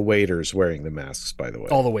 All the waiters wearing the masks, by the way.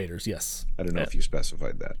 All the waiters, yes. I don't know if you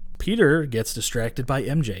specified that. Peter gets distracted by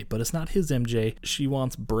MJ, but it's not his MJ. She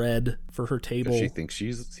wants bread for her table. She thinks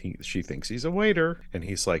she thinks he's a waiter, and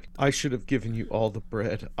he's like, "I should have given you all the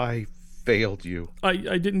bread. I failed you." I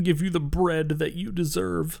didn't give you the bread that you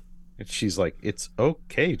deserve. And she's like, "It's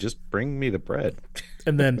okay, just bring me the bread."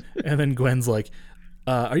 And then Gwen's like,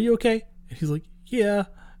 "Are you okay?" And he's like, "Yeah."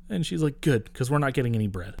 And she's like, "Good, because we're not getting any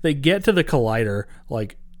bread." They get to the Collider,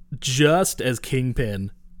 just as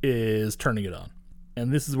Kingpin is turning it on.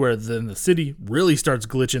 And this is where then the city really starts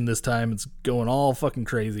glitching this time. It's going all fucking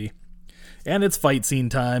crazy. And it's fight scene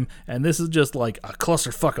time. And this is just like a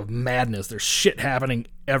clusterfuck of madness. There's shit happening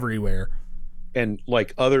everywhere. And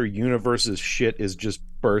like other universes, shit is just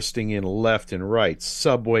bursting in left and right.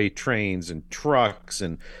 Subway trains and trucks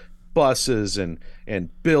and buses and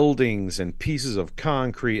buildings and pieces of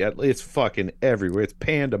concrete. It's fucking everywhere. It's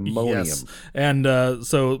pandemonium. Yes. And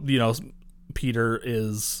so Peter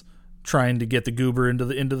is trying to get the goober into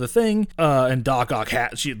the thing, and Doc Ock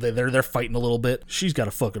they're fighting a little bit. She's got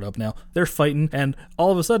to fuck it up now. They're fighting, and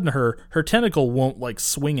all of a sudden her tentacle won't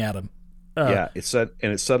swing at him. Yeah, it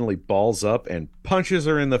suddenly balls up and punches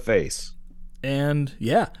her in the face. And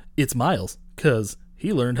yeah, it's Miles, because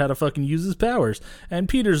he learned how to fucking use his powers. And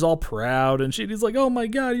Peter's all proud and shit. He's like, "Oh my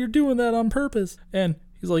god, you're doing that on purpose." And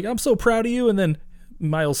he's like, "I'm so proud of you." And then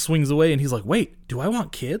Miles swings away and he's like, "Wait, do I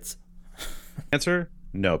want kids?" Answer: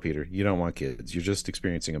 No, Peter, you don't want kids. You're just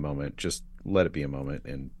experiencing a moment. Just let it be a moment,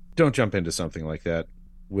 and don't jump into something like that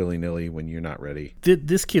willy-nilly when you're not ready.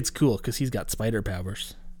 This kid's cool because he's got spider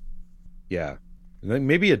powers. Yeah. And then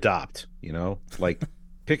maybe adopt, like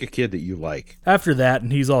pick a kid that you like. After that,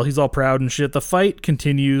 and he's all proud and shit. The fight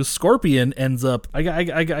continues. Scorpion ends up. I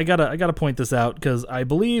gotta point this out because I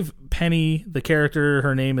believe Penny, the character,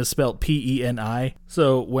 her name is spelled Peni.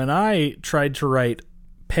 So when I tried to write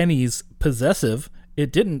Penny's possessive,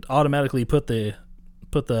 it didn't automatically put the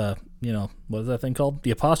what is that thing called?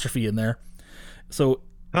 The apostrophe in there. So.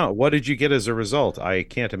 Oh, what did you get as a result? I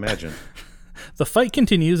can't imagine. The fight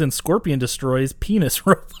continues and Scorpion destroys Penis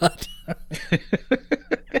Robot.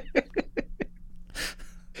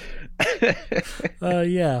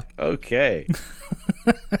 Yeah. Okay.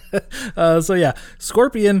 So yeah,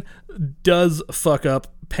 Scorpion does fuck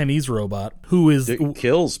up Penny's robot, who is It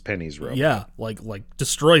kills Penny's robot. yeah, like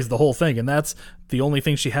destroys the whole thing, and that's the only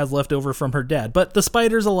thing she has left over from her dad. But the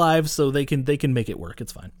spider's alive, so they can make it work.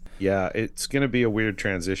 It's fine. Yeah, it's going to be a weird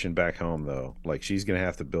transition back home, though. Like, she's going to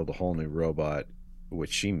have to build a whole new robot,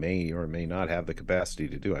 which she may or may not have the capacity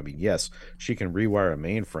to do. I mean, yes, she can rewire a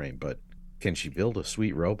mainframe, but can she build a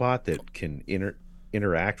sweet robot that can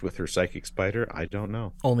interact with her psychic spider? I don't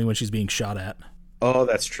know. Only when she's being shot at. Oh,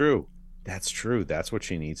 that's true. That's true. That's what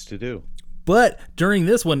she needs to do. But during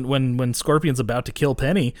this, when Scorpion's about to kill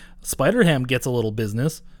Penny, Spider-Ham gets a little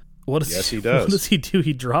business. Yes, he does. What does he do?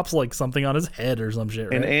 He drops like something on his head or some shit,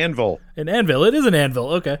 right? An anvil. An anvil. It is an anvil.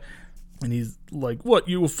 Okay. And he's like, "What?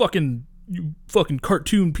 You fucking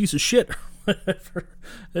cartoon piece of shit."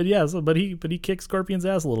 And yeah, but he kicks Scorpion's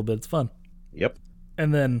ass a little bit. It's fun. Yep.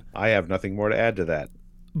 And then I have nothing more to add to that.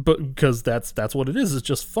 but because that's what it is. It's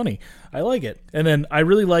just funny. I like it. And then I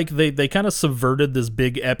really like they kind of subverted this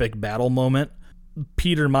big epic battle moment.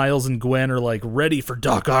 Peter, Miles, and Gwen are like ready for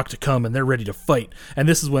Doc Ock to come, and they're ready to fight. And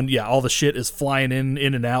this is when all the shit is flying in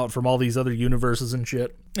and out from all these other universes and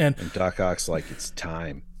shit. And Doc Ock's like, "It's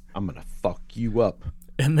time. I'm gonna fuck you up."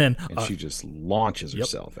 And then she just launches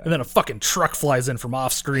herself at and then a fucking truck flies in from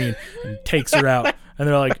off screen and takes her out. And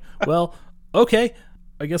they're like, "Well, okay,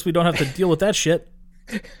 I guess we don't have to deal with that shit."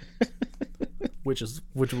 which was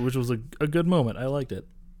a good moment. I liked it.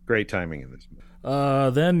 Great timing in this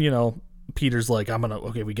movie. Then Peter's like,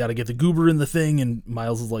 we got to get the goober in the thing, and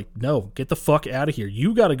Miles is like, "No, get the fuck out of here.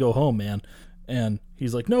 You got to go home, man." And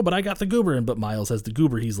he's like, "No, but I got the goober." But Miles has the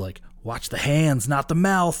goober. He's like, "Watch the hands, not the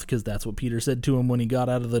mouth," because that's what Peter said to him when he got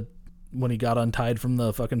untied from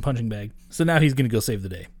the fucking punching bag. So now he's gonna go save the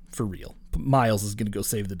day for real. Miles is gonna go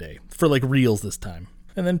save the day for like reals this time.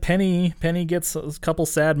 And then Penny gets a couple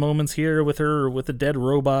sad moments here with a dead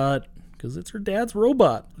robot. Because it's her dad's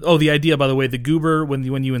robot. Oh, the idea, by the way, the goober, when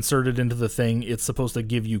you insert it into the thing, it's supposed to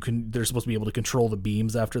give you, they're supposed to be able to control the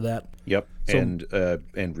beams after that. Yep, so,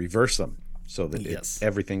 and reverse them so that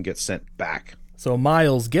everything gets sent back. So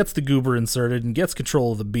Miles gets the goober inserted and gets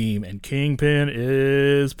control of the beam, and Kingpin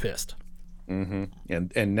is pissed. Mm-hmm.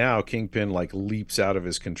 And now Kingpin like leaps out of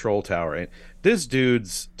his control tower, and this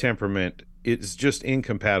dude's temperament is just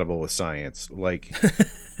incompatible with science. Like,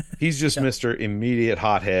 he's just Mr. Immediate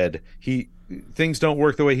hothead. Things don't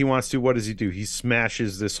work the way he wants to. What does he do? He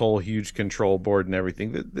smashes this whole huge control board and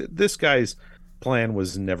everything. This guy's plan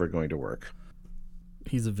was never going to work.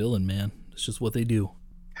 He's a villain, man. It's just what they do.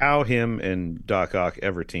 How him and Doc Ock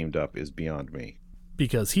ever teamed up is beyond me.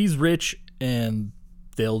 Because he's rich and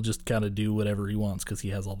they'll just kind of do whatever he wants because he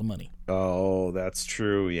has all the money. Oh, that's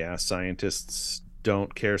true. Yeah, scientists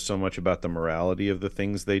don't care so much about the morality of the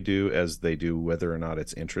things they do as they do whether or not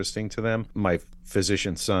it's interesting to them. My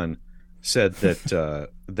physician son said that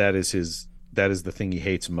that is the thing he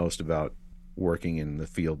hates most about working in the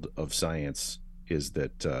field of science, is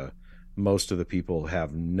that most of the people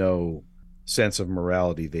have no sense of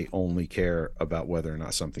morality. They only care about whether or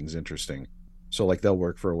not something's interesting. So like, they'll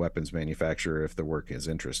work for a weapons manufacturer if the work is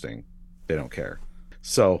interesting. They don't care.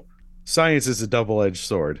 So science is a double-edged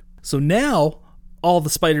sword. So now all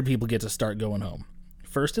the spider people get to start going home.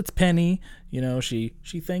 First it's Penny. She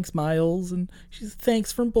thanks Miles, and she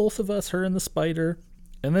thanks from both of us, her and the spider.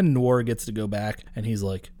 And then Noir gets to go back, and he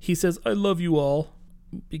says, "I love you all,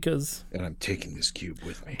 because..." And I'm taking this cube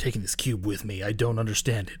with me. I don't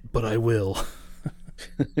understand it, but I will.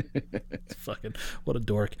 Fucking, what a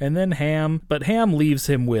dork. And then Ham leaves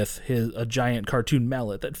him with a giant cartoon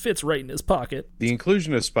mallet that fits right in his pocket. The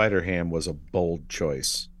inclusion of Spider-Ham was a bold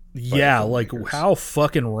choice. Yeah, like, how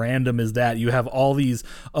fucking random is that? You have all these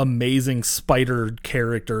amazing spider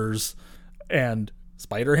characters and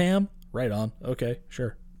Spider-Ham? Right on. Okay,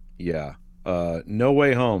 sure. Yeah. No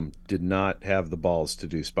Way Home did not have the balls to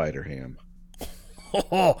do Spider-Ham.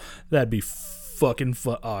 Oh, that'd be fucking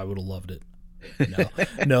fun. Oh, I would have loved it.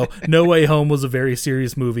 No Way Home was a very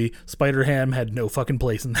serious movie. Spider-Ham had no fucking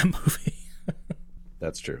place in that movie.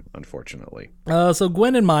 That's true, unfortunately. So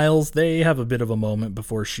Gwen and Miles, they have a bit of a moment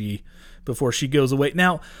before she goes away.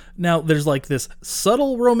 Now there's like this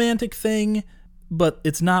subtle romantic thing, but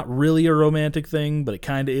it's not really a romantic thing, but it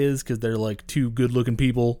kind of is, because they're like two good-looking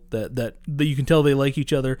people that you can tell they like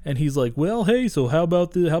each other. And he's like, "Well, hey, so how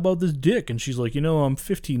about this dick?" And she's like, "I'm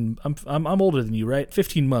 15. I'm older than you, right?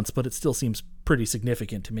 15 months, but it still seems pretty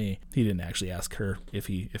significant to me." He didn't actually ask her if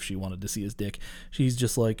she wanted to see his dick. She's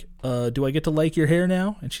just like, "Do I get to like your hair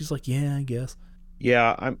now?" And she's like, "Yeah, I guess."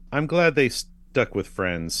 Yeah, I'm glad they stuck with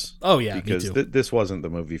Friends. Oh yeah, because me too. This wasn't the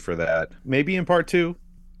movie for that. Maybe in part 2.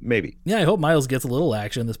 Maybe. Yeah, I hope Miles gets a little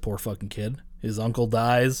action. This poor fucking kid. His uncle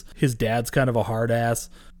dies. His dad's kind of a hard ass.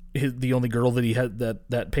 The only girl that he had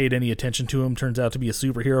that paid any attention to him turns out to be a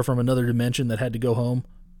superhero from another dimension that had to go home.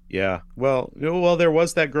 Yeah. Well, there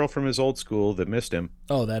was that girl from his old school that missed him.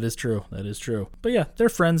 Oh, that is true. But yeah, they're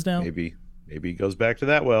friends now. Maybe he goes back to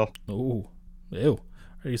that well. Oh, ew.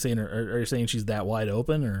 Are you saying she's that wide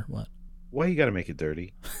open or what? Why you got to make it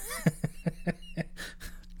dirty?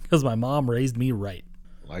 Because my mom raised me right.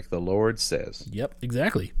 Like the Lord says. Yep,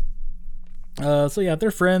 exactly. So yeah,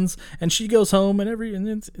 they're friends, and she goes home, and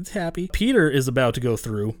it's happy. Peter is about to go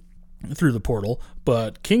through the portal,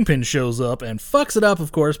 but Kingpin shows up and fucks it up,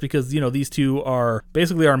 of course, because these two are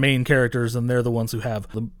basically our main characters, and they're the ones who have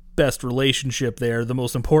the best relationship there, the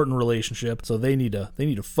most important relationship. So they need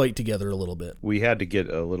to fight together a little bit. We had to get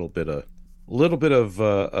a little bit of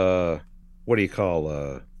what do you call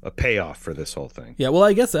a payoff for this whole thing. Yeah, well,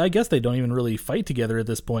 I guess they don't even really fight together at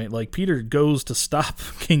this point. Like, Peter goes to stop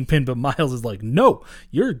Kingpin, but Miles is like, "No,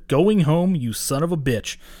 you're going home, you son of a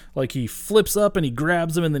bitch." Like, he flips up and he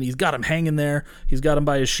grabs him, and then he's got him hanging there. He's got him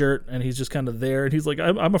by his shirt, and he's just kind of there. And he's like,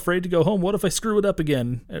 I'm afraid to go home. What if I screw it up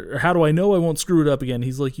again? Or how do I know I won't screw it up again?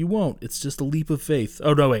 He's like, "You won't. It's just a leap of faith."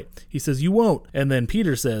 Oh, no, wait. He says, "You won't." And then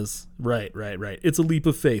Peter says, right. It's a leap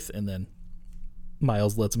of faith. And then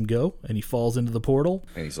Miles lets him go, and he falls into the portal.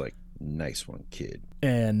 And he's like, "Nice one, kid."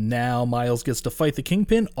 And now Miles gets to fight the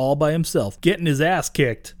Kingpin all by himself, getting his ass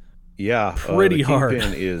kicked. Yeah, pretty hard.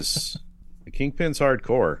 The Kingpin's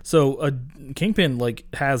hardcore. So Kingpin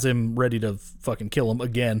has him ready to fucking kill him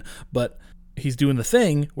again, but he's doing the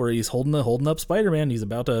thing where he's holding up Spider-Man. He's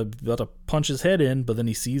about to punch his head in, but then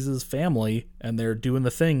he sees his family, and they're doing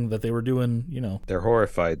the thing that they were doing. They're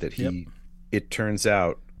horrified that it turns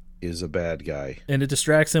out, is a bad guy. And it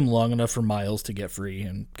distracts him long enough for Miles to get free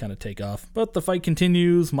and kind of take off. But the fight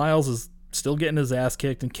continues. Miles is still getting his ass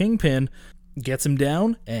kicked, and Kingpin gets him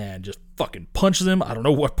down and just fucking punches him. I don't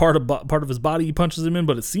know what part of his body he punches him in,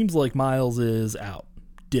 but it seems like Miles is out,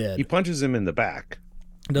 dead. He punches him in the back.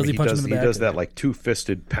 Does he punch him in the back? He does that like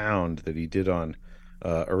two-fisted pound that he did on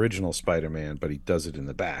original Spider-Man, but he does it in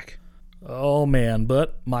the back. Oh man,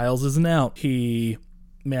 but Miles isn't out. He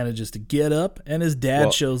manages to get up, and his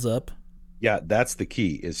dad shows up. Yeah, that's the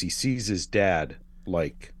key, is he sees his dad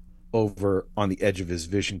like over on the edge of his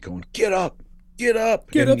vision going, "Get up, get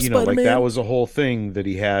up." Get and up, Spider-Man. like that was a whole thing that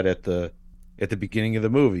he had at the beginning of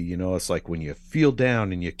the movie. It's like when you feel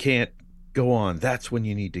down and you can't go on, that's when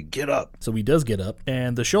you need to get up. So he does get up,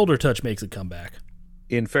 and the shoulder touch makes a comeback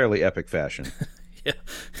in fairly epic fashion. Yeah,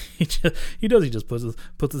 he just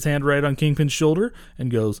puts his hand right on Kingpin's shoulder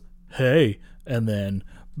and goes, "Hey," and then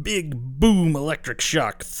big boom electric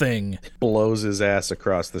shock thing blows his ass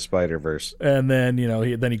across the Spider-Verse. And then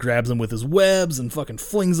he grabs him with his webs and fucking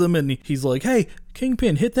flings him, and he's like, "Hey,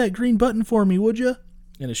 Kingpin, hit that green button for me, would you?"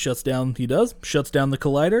 And it shuts down the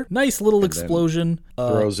collider. Nice little explosion.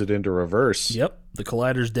 Throws it into reverse. Yep, the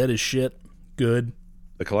collider's dead as shit. Good.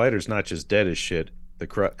 The collider's not just dead as shit. The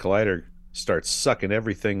collider starts sucking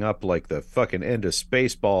everything up like the fucking end of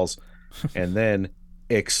Spaceballs, and then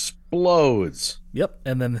explodes. Yep,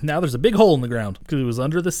 and then now there's a big hole in the ground because it was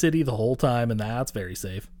under the city the whole time, and that's very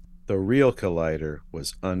safe. The real collider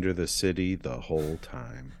was under the city the whole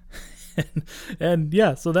time. and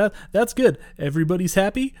yeah, so that's good. Everybody's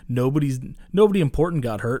happy. Nobody important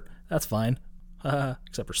got hurt. That's fine,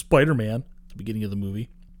 except for Spider-Man at the beginning of the movie,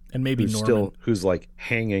 and maybe Norman, who's like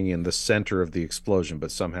hanging in the center of the explosion,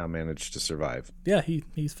 but somehow managed to survive. Yeah,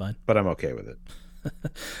 he's fine. But I'm okay with it.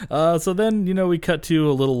 So then, we cut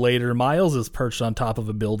to a little later. Miles is perched on top of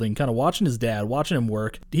a building, kind of watching his dad, watching him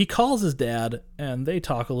work. He calls his dad, and they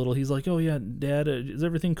talk a little. He's like, "Oh yeah, Dad, is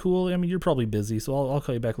everything cool? I mean, you're probably busy, so I'll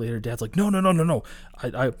call you back later." Dad's like, No.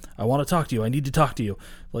 I want to talk to you. I need to talk to you.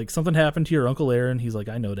 Like, something happened to your Uncle Aaron. He's like,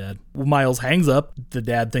 "I know, Dad." Well, Miles hangs up. The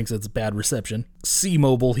dad thinks it's bad reception.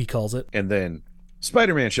 C-Mobile, he calls it. And then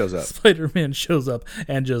Spider-Man shows up. Spider-Man shows up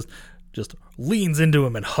and just just leans into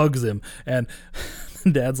him and hugs him. And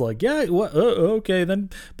Dad's like, yeah, what? Okay, then.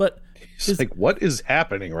 But He's like, what is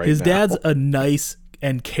happening right now? his dad's a nice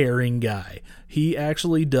and caring guy. He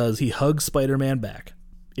actually does. He hugs Spider-Man back.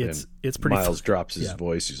 It's pretty. Miles drops his yeah.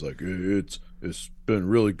 voice. He's like, it's been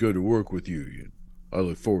really good to work with you. I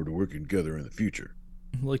look forward to working together in the future.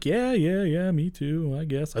 Like, yeah, me too, I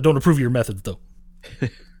guess. I don't approve of your methods, though.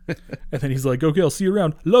 And then he's like, okay, I'll see you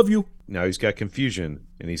around. Love you. Now he's got confusion,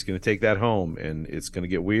 and he's going to take that home, and it's going to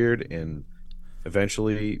get weird, and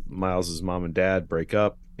eventually Miles's mom and dad break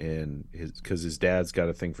up, and because his dad's got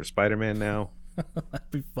a thing for Spider-Man now.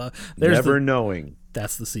 That'd be fun. Knowing.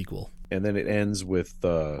 That's the sequel. And then it ends with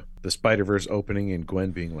the Spider-Verse opening and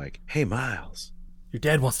Gwen being like, hey, Miles. Your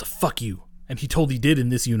dad wants to fuck you. And he totally did in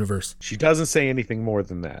this universe. She doesn't say anything more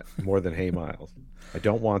than that. More than, hey, Miles. I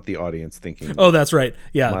don't want the audience thinking. Oh, that's right.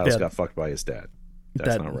 Yeah. Miles got fucked by his dad.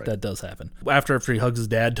 That's not right. That does happen. After he hugs his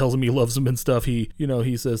dad, tells him he loves him and stuff, he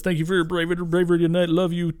says, thank you for your bravery tonight.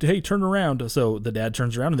 Love you. Hey, turn around. So the dad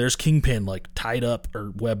turns around and there's Kingpin like tied up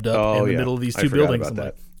or webbed up in the middle of these two buildings. I'm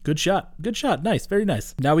like, good shot. Nice. Very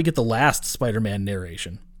nice. Now we get the last Spider-Man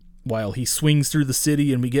narration while he swings through the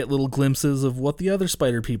city, and we get little glimpses of what the other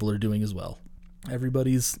Spider people are doing as well.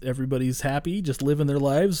 Everybody's happy, just living their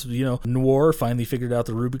lives. Noir finally figured out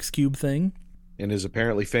the Rubik's Cube thing. And is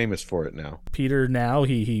apparently famous for it now. Peter now,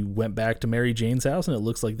 he went back to Mary Jane's house, and it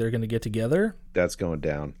looks like they're going to get together. That's going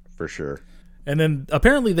down, for sure. And then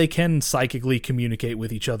apparently they can psychically communicate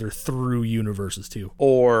with each other through universes, too.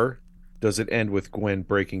 Or does it end with Gwen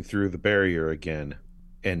breaking through the barrier again,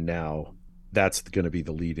 and now that's going to be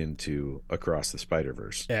the lead into Across the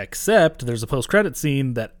Spider-Verse? Except there's a post-credit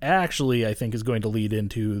scene that actually I think is going to lead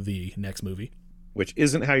into the next movie. Which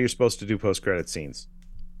isn't how you're supposed to do post-credit scenes.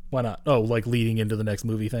 Why not? Oh, like leading into the next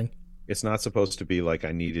movie thing? It's not supposed to be like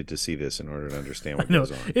I needed to see this in order to understand what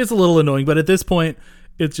goes on. It's a little annoying, but at this point,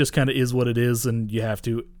 it just kind of is what it is, and you have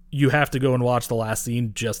to go and watch the last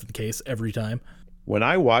scene just in case every time. When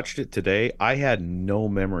I watched it today, I had no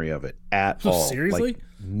memory of it at all. Seriously? Like,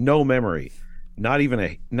 no memory. Not even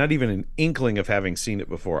an inkling of having seen it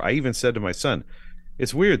before. I even said to my son,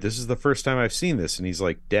 it's weird. This is the first time I've seen this. And he's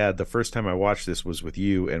like, Dad, the first time I watched this was with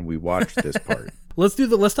you, and we watched this part. Let's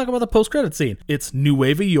talk about the post-credit scene. It's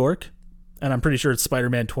Nueva York, and I'm pretty sure it's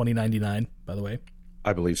Spider-Man 2099, by the way.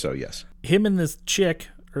 I believe so, yes. Him and this chick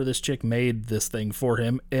made this thing for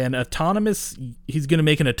him, he's going to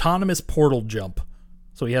make an autonomous portal jump.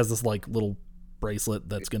 So he has this like little bracelet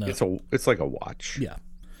that's going to... It's like a watch. Yeah.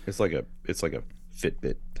 It's like a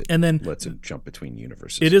Fitbit that and then lets him jump between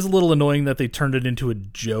universes. It is a little annoying that they turned it into a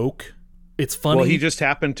joke. It's funny. Well, he just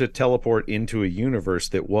happened to teleport into a universe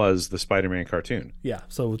that was the Spider-Man cartoon. Yeah,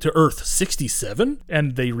 so to Earth 67,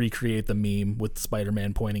 and they recreate the meme with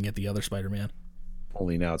Spider-Man pointing at the other Spider-Man.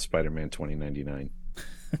 Only now it's Spider-Man 2099.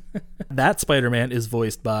 That Spider-Man is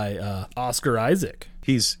voiced by Oscar Isaac.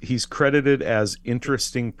 He's credited as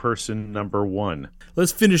interesting person number 1.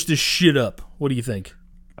 Let's finish this shit up. What do you think?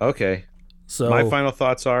 Okay. So my final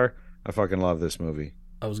thoughts are, I fucking love this movie.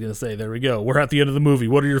 I was going to say, there we go. We're at the end of the movie.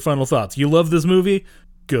 What are your final thoughts? You love this movie?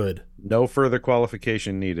 Good. No further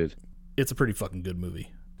qualification needed. It's a pretty fucking good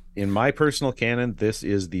movie. In my personal canon, this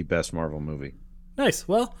is the best Marvel movie. Nice.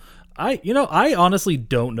 Well, I honestly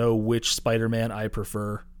don't know which Spider-Man I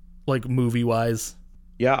prefer, like movie-wise.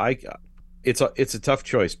 Yeah, it's a tough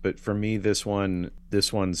choice, but for me, this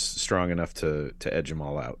one's strong enough to edge them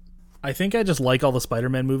all out. I think I just like all the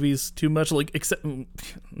Spider-Man movies too much, like except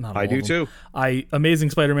not all I do of them. too. Amazing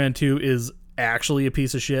Spider-Man 2 is actually a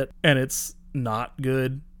piece of shit, and it's not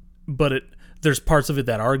good, but there's parts of it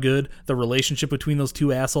that are good. The relationship between those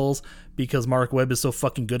two assholes, because Mark Webb is so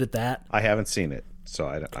fucking good at that. I haven't seen it,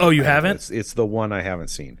 so you haven't? It's the one I haven't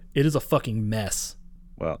seen. It is a fucking mess.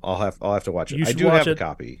 Well, I'll have to watch it. You should I do watch have it. a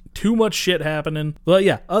copy. Too much shit happening. But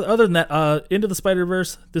yeah, other than that, Into the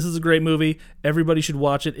Spider-Verse, this is a great movie. Everybody should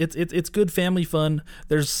watch it. It's good family fun.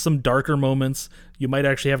 There's some darker moments. You might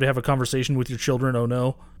actually have to have a conversation with your children. Oh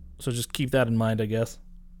no. So just keep that in mind, I guess.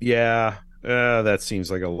 Yeah, that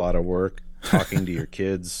seems like a lot of work. Talking to your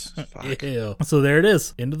kids. Fuck. Yeah. So there it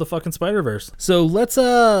is. Into the fucking Spider-Verse. So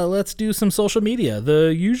let's do some social media.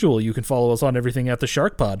 The usual. You can follow us on everything at the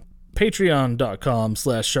Shark Pod.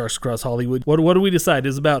 Patreon.com/SharksAcrossHollywood. What do we decide?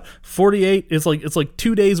 Is about 48. It's like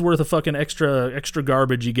 2 days worth of fucking extra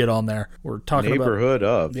garbage you get on there. We're talking neighborhood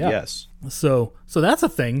about, yes. So that's a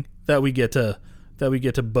thing that we get to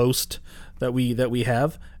boast that we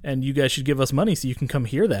have, and you guys should give us money so you can come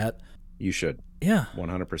hear that. You should. Yeah.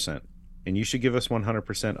 100%. And you should give us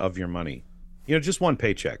 100% of your money. Just one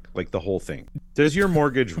paycheck, like the whole thing. Does your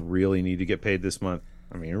mortgage really need to get paid this month?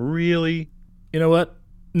 I mean, really? You know what?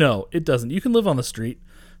 No, it doesn't. You can live on the street.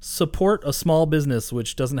 Support a small business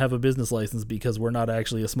which doesn't have a business license because we're not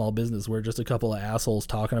actually a small business. We're just a couple of assholes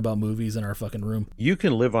talking about movies in our fucking room. You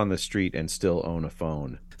can live on the street and still own a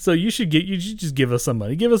phone. So you should just give us some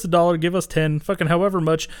money. Give us $1, give us 10, fucking however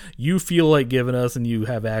much you feel like giving us, and you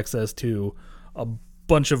have access to a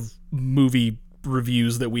bunch of movie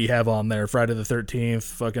reviews that we have on there. Friday the 13th,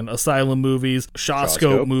 fucking Asylum movies,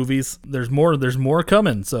 Shawscope movies. There's more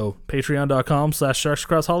coming. So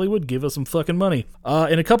patreon.com/SharksAcrossHollywood. Give us some fucking money.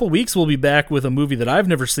 In a couple weeks, we'll be back with a movie that I've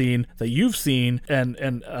never seen, that you've seen,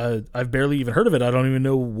 and I've barely even heard of it. I don't even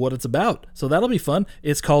know what it's about. So that'll be fun.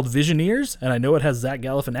 It's called Visioneers, and I know it has Zach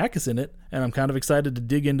Galifianakis in it, and I'm kind of excited to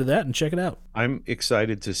dig into that and check it out. I'm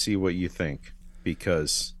excited to see what you think,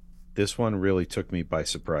 because this one really took me by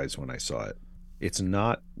surprise when I saw it. It's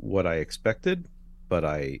not what I expected, but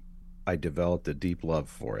I developed a deep love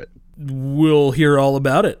for it. We'll hear all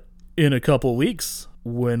about it in a couple weeks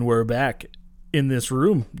when we're back in this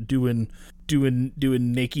room doing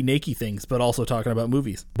nakey things, but also talking about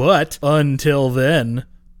movies. But until then,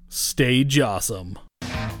 stay jawsome.